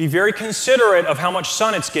 be very considerate of how much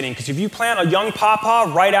sun it's getting, because if you plant a young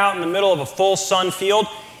pawpaw right out in the middle of a full sun field,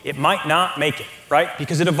 it might not make it, right?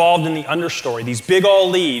 Because it evolved in the understory, these big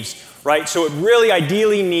old leaves, right? So it really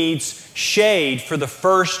ideally needs shade for the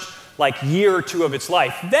first year or two of its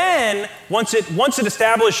life. Then, once it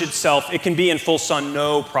establishes itself, it can be in full sun,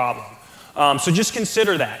 no problem. So just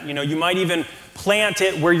consider that. You might even plant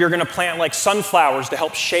it where you're going to plant like sunflowers to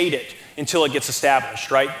help shade it until it gets established,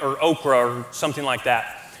 right? Or okra or something like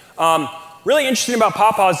that. Really interesting about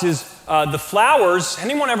pawpaws is the flowers.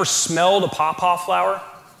 Anyone ever smelled a pawpaw flower?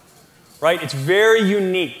 Right? It's very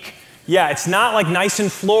unique. Yeah, it's not like nice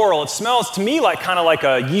and floral. It smells to me kind of like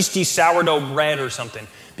a yeasty sourdough bread or something,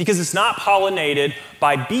 because it's not pollinated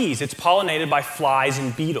by bees. It's pollinated by flies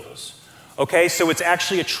and beetles. Okay, so it's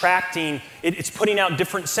actually attracting, it's putting out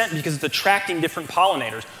different scent because it's attracting different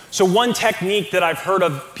pollinators. So one technique that I've heard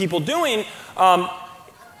of people doing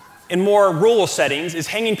in more rural settings is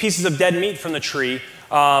hanging pieces of dead meat from the tree,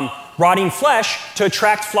 rotting flesh, to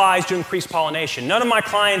attract flies to increase pollination. None of my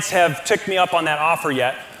clients have ticked me up on that offer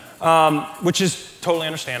yet, which is totally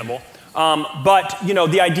understandable. But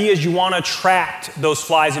the idea is you want to attract those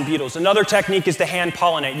flies and beetles. Another technique is to hand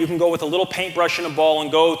pollinate. You can go with a little paintbrush in a bowl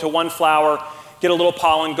and go to one flower, get a little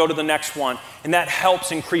pollen, go to the next one, and that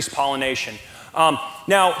helps increase pollination.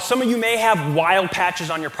 Now, some of you may have wild patches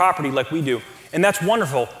on your property like we do, and that's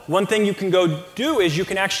wonderful. One thing you can go do is you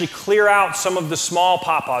can actually clear out some of the small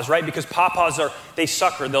pawpaws, right? Because pawpaws they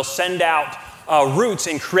sucker. They'll send out roots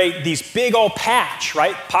and create these big old patch,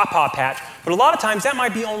 right? Pawpaw patch. But a lot of times that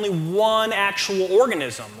might be only one actual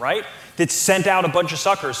organism, right? That's sent out a bunch of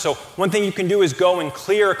suckers. So one thing you can do is go and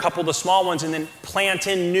clear a couple of the small ones and then plant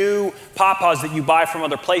in new pawpaws that you buy from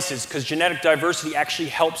other places, because genetic diversity actually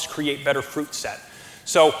helps create better fruit set.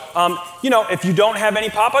 So, if you don't have any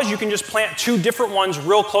pawpaws, you can just plant two different ones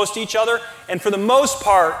real close to each other, and for the most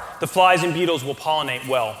part, the flies and beetles will pollinate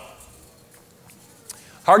well.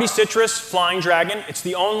 Hardy citrus, flying dragon. It's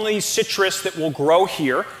the only citrus that will grow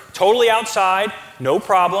here, totally outside, no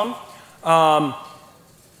problem.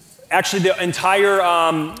 Actually, the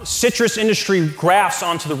entire citrus industry grafts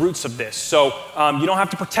onto the roots of this. So you don't have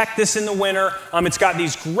to protect this in the winter. It's got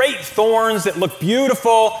these great thorns that look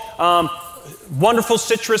beautiful, wonderful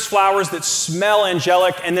citrus flowers that smell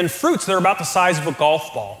angelic, and then fruits that are about the size of a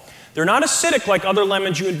golf ball. They're not acidic like other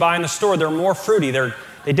lemons you would buy in the store. They're more fruity.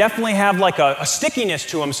 They definitely have like a stickiness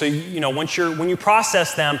to them. So when you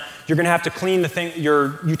process them, you're going to have to clean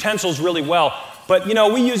your utensils really well. But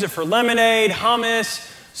we use it for lemonade, hummus,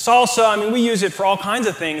 salsa. I mean, we use it for all kinds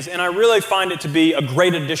of things, and I really find it to be a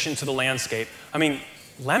great addition to the landscape. I mean,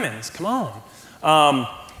 lemons, come on.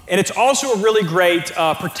 And it's also a really great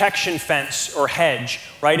protection fence or hedge,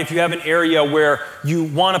 right? If you have an area where you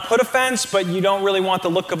want to put a fence, but you don't really want the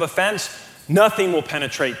look of a fence, nothing will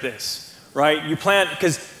penetrate this, right?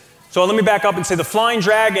 So let me back up and say the flying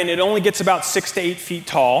dragon, it only gets about 6 to 8 feet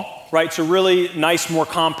tall, right? So really nice, more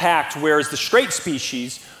compact, whereas the straight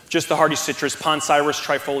species, just the hardy citrus, Poncirus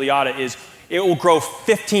trifoliata, it will grow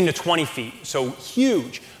 15 to 20 feet, so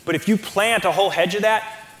huge. But if you plant a whole hedge of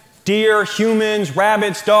that, deer, humans,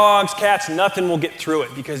 rabbits, dogs, cats, nothing will get through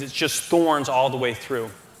it because it's just thorns all the way through.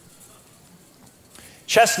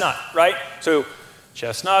 Chestnut, right? So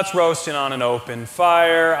chestnuts roasting on an open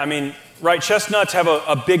fire. I mean, right, chestnuts have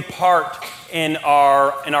a big part in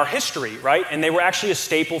our history, right? And they were actually a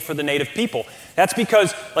staple for the native people. That's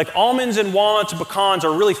because like almonds and walnuts and pecans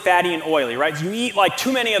are really fatty and oily, right? So you eat like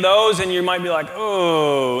too many of those and you might be like,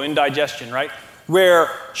 oh, indigestion, right? Where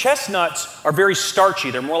chestnuts are very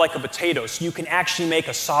starchy. They're more like a potato, so you can actually make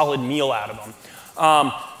a solid meal out of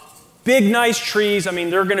them. Big, nice trees. I mean,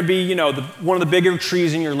 they're going to be, one of the bigger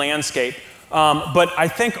trees in your landscape. But I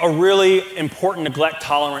think a really important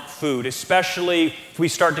neglect-tolerant food, especially if we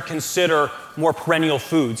start to consider more perennial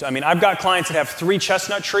foods. I mean, I've got clients that have 3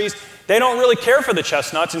 chestnut trees. They don't really care for the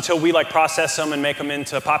chestnuts until we process them and make them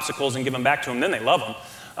into popsicles and give them back to them. Then they love them.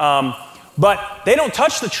 But they don't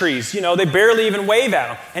touch the trees, they barely even wave at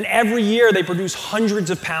them. And every year they produce hundreds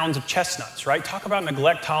of pounds of chestnuts, right? Talk about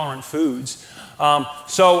neglect-tolerant foods.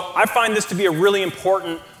 So I find this to be a really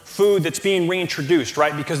important food that's being reintroduced,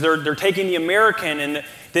 right? Because they're taking the American and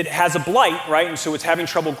that has a blight, right? And so it's having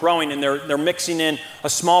trouble growing, and they're mixing in a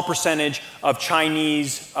small percentage of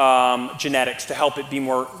Chinese genetics to help it be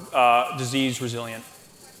more disease resilient.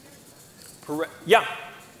 Yeah.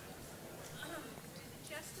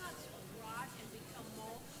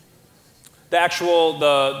 The actual,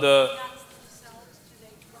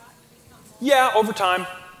 yeah, over time.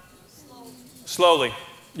 Slowly.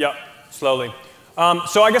 Yep, slowly.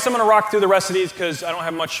 So I guess I'm going to rock through the rest of these because I don't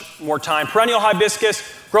have much more time. Perennial hibiscus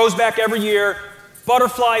grows back every year.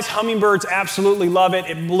 Butterflies, hummingbirds absolutely love it.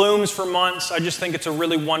 It blooms for months. I just think it's a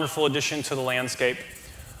really wonderful addition to the landscape.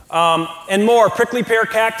 And more, prickly pear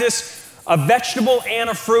cactus, a vegetable and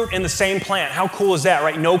a fruit in the same plant. How cool is that,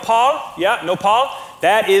 right? Nopal, yeah, nopal.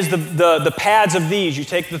 That is the pads of these. You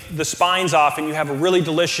take the spines off and you have a really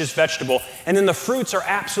delicious vegetable. And then the fruits are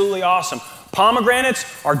absolutely awesome. Pomegranates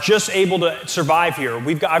are just able to survive here.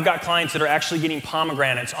 I've got clients that are actually getting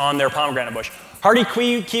pomegranates on their pomegranate bush. Hardy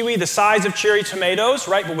kiwi, the size of cherry tomatoes,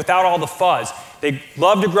 right, but without all the fuzz. They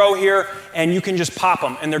love to grow here, and you can just pop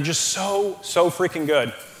them, and they're just so freaking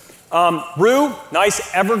good. Rue,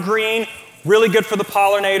 nice evergreen, really good for the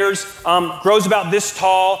pollinators. Grows about this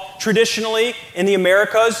tall. Traditionally, in the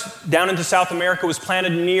Americas, down into South America, was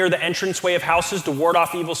planted near the entranceway of houses to ward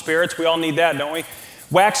off evil spirits. We all need that, don't we?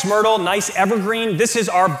 Wax myrtle, nice evergreen. This is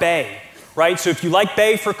our bay, right? So if you like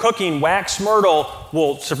bay for cooking, wax myrtle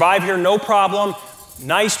will survive here, no problem.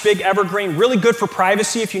 Nice big evergreen, really good for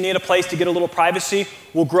privacy if you need a place to get a little privacy.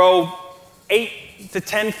 Will grow 8 to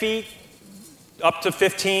 10 feet, up to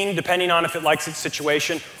 15, depending on if it likes its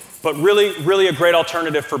situation. But really a great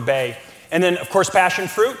alternative for bay. And then, of course, passion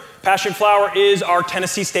fruit. Passion flower is our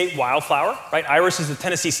Tennessee state wildflower, right? Iris is the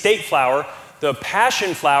Tennessee state flower. The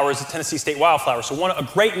passion flower is the Tennessee state wildflower. So a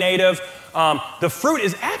great native. The fruit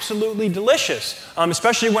is absolutely delicious,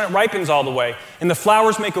 especially when it ripens all the way. And the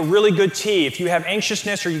flowers make a really good tea. If you have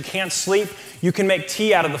anxiousness or you can't sleep, you can make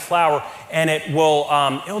tea out of the flower, and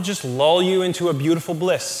it'll just lull you into a beautiful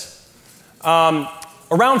bliss.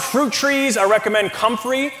 Around fruit trees, I recommend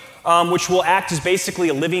comfrey, which will act as basically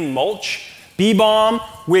a living mulch. Bee balm,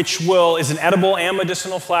 which is an edible and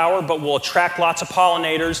medicinal flower, but will attract lots of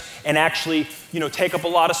pollinators and actually, take up a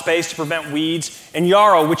lot of space to prevent weeds. And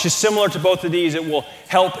yarrow, which is similar to both of these, it will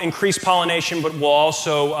help increase pollination, but will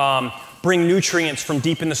also bring nutrients from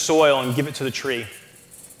deep in the soil and give it to the tree.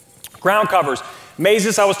 Ground covers.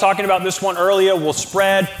 Mazes, I was talking about this one earlier, will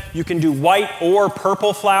spread. You can do white or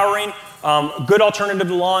purple flowering. Good alternative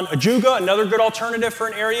to lawn. Ajuga, another good alternative for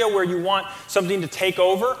an area where you want something to take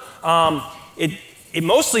over. It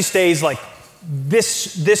mostly stays like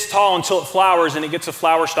this tall until it flowers, and it gets a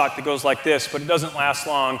flower stalk that goes like this, but it doesn't last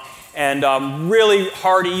long. And really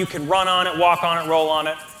hardy. You can run on it, walk on it, roll on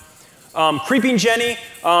it. Creeping Jenny,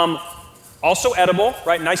 also edible,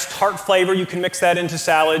 right? Nice tart flavor. You can mix that into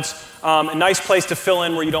salads. A nice place to fill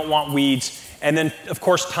in where you don't want weeds. And then, of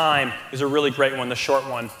course, thyme is a really great one, the short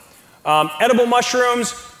one. Edible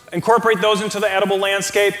mushrooms, incorporate those into the edible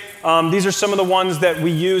landscape. These are some of the ones that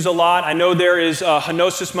we use a lot. I know there is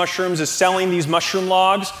Henosis Mushrooms is selling these mushroom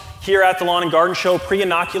logs here at the Lawn and Garden Show,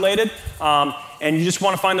 pre-inoculated, and you just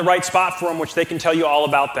want to find the right spot for them, which they can tell you all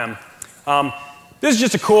about them. This is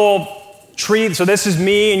just a cool tree. So this is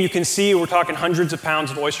me, and you can see we're talking hundreds of pounds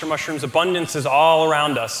of oyster mushrooms. Abundance is all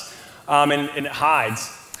around us, and it hides.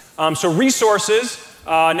 So resources.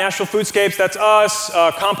 National Foodscapes, that's us.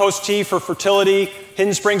 Compost tea for fertility.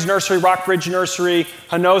 Hidden Springs Nursery, Rockbridge Nursery.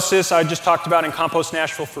 Henosis, I just talked about in Compost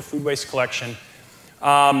Nashville for food waste collection.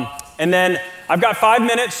 And then I've got 5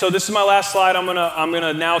 minutes, so this is my last slide. I'm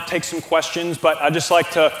gonna now take some questions, but I'd just like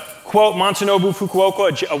to quote Matsunobu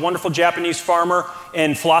Fukuoka, a wonderful Japanese farmer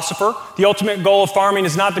and philosopher. The ultimate goal of farming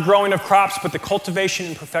is not the growing of crops, but the cultivation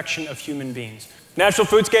and perfection of human beings.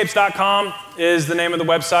 NaturalFoodscapes.com is the name of the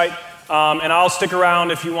website. And I'll stick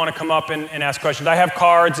around if you want to come up and ask questions. I have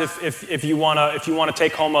cards if you want to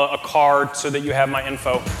take home a card so that you have my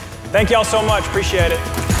info. Thank you all so much. Appreciate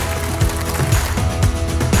it.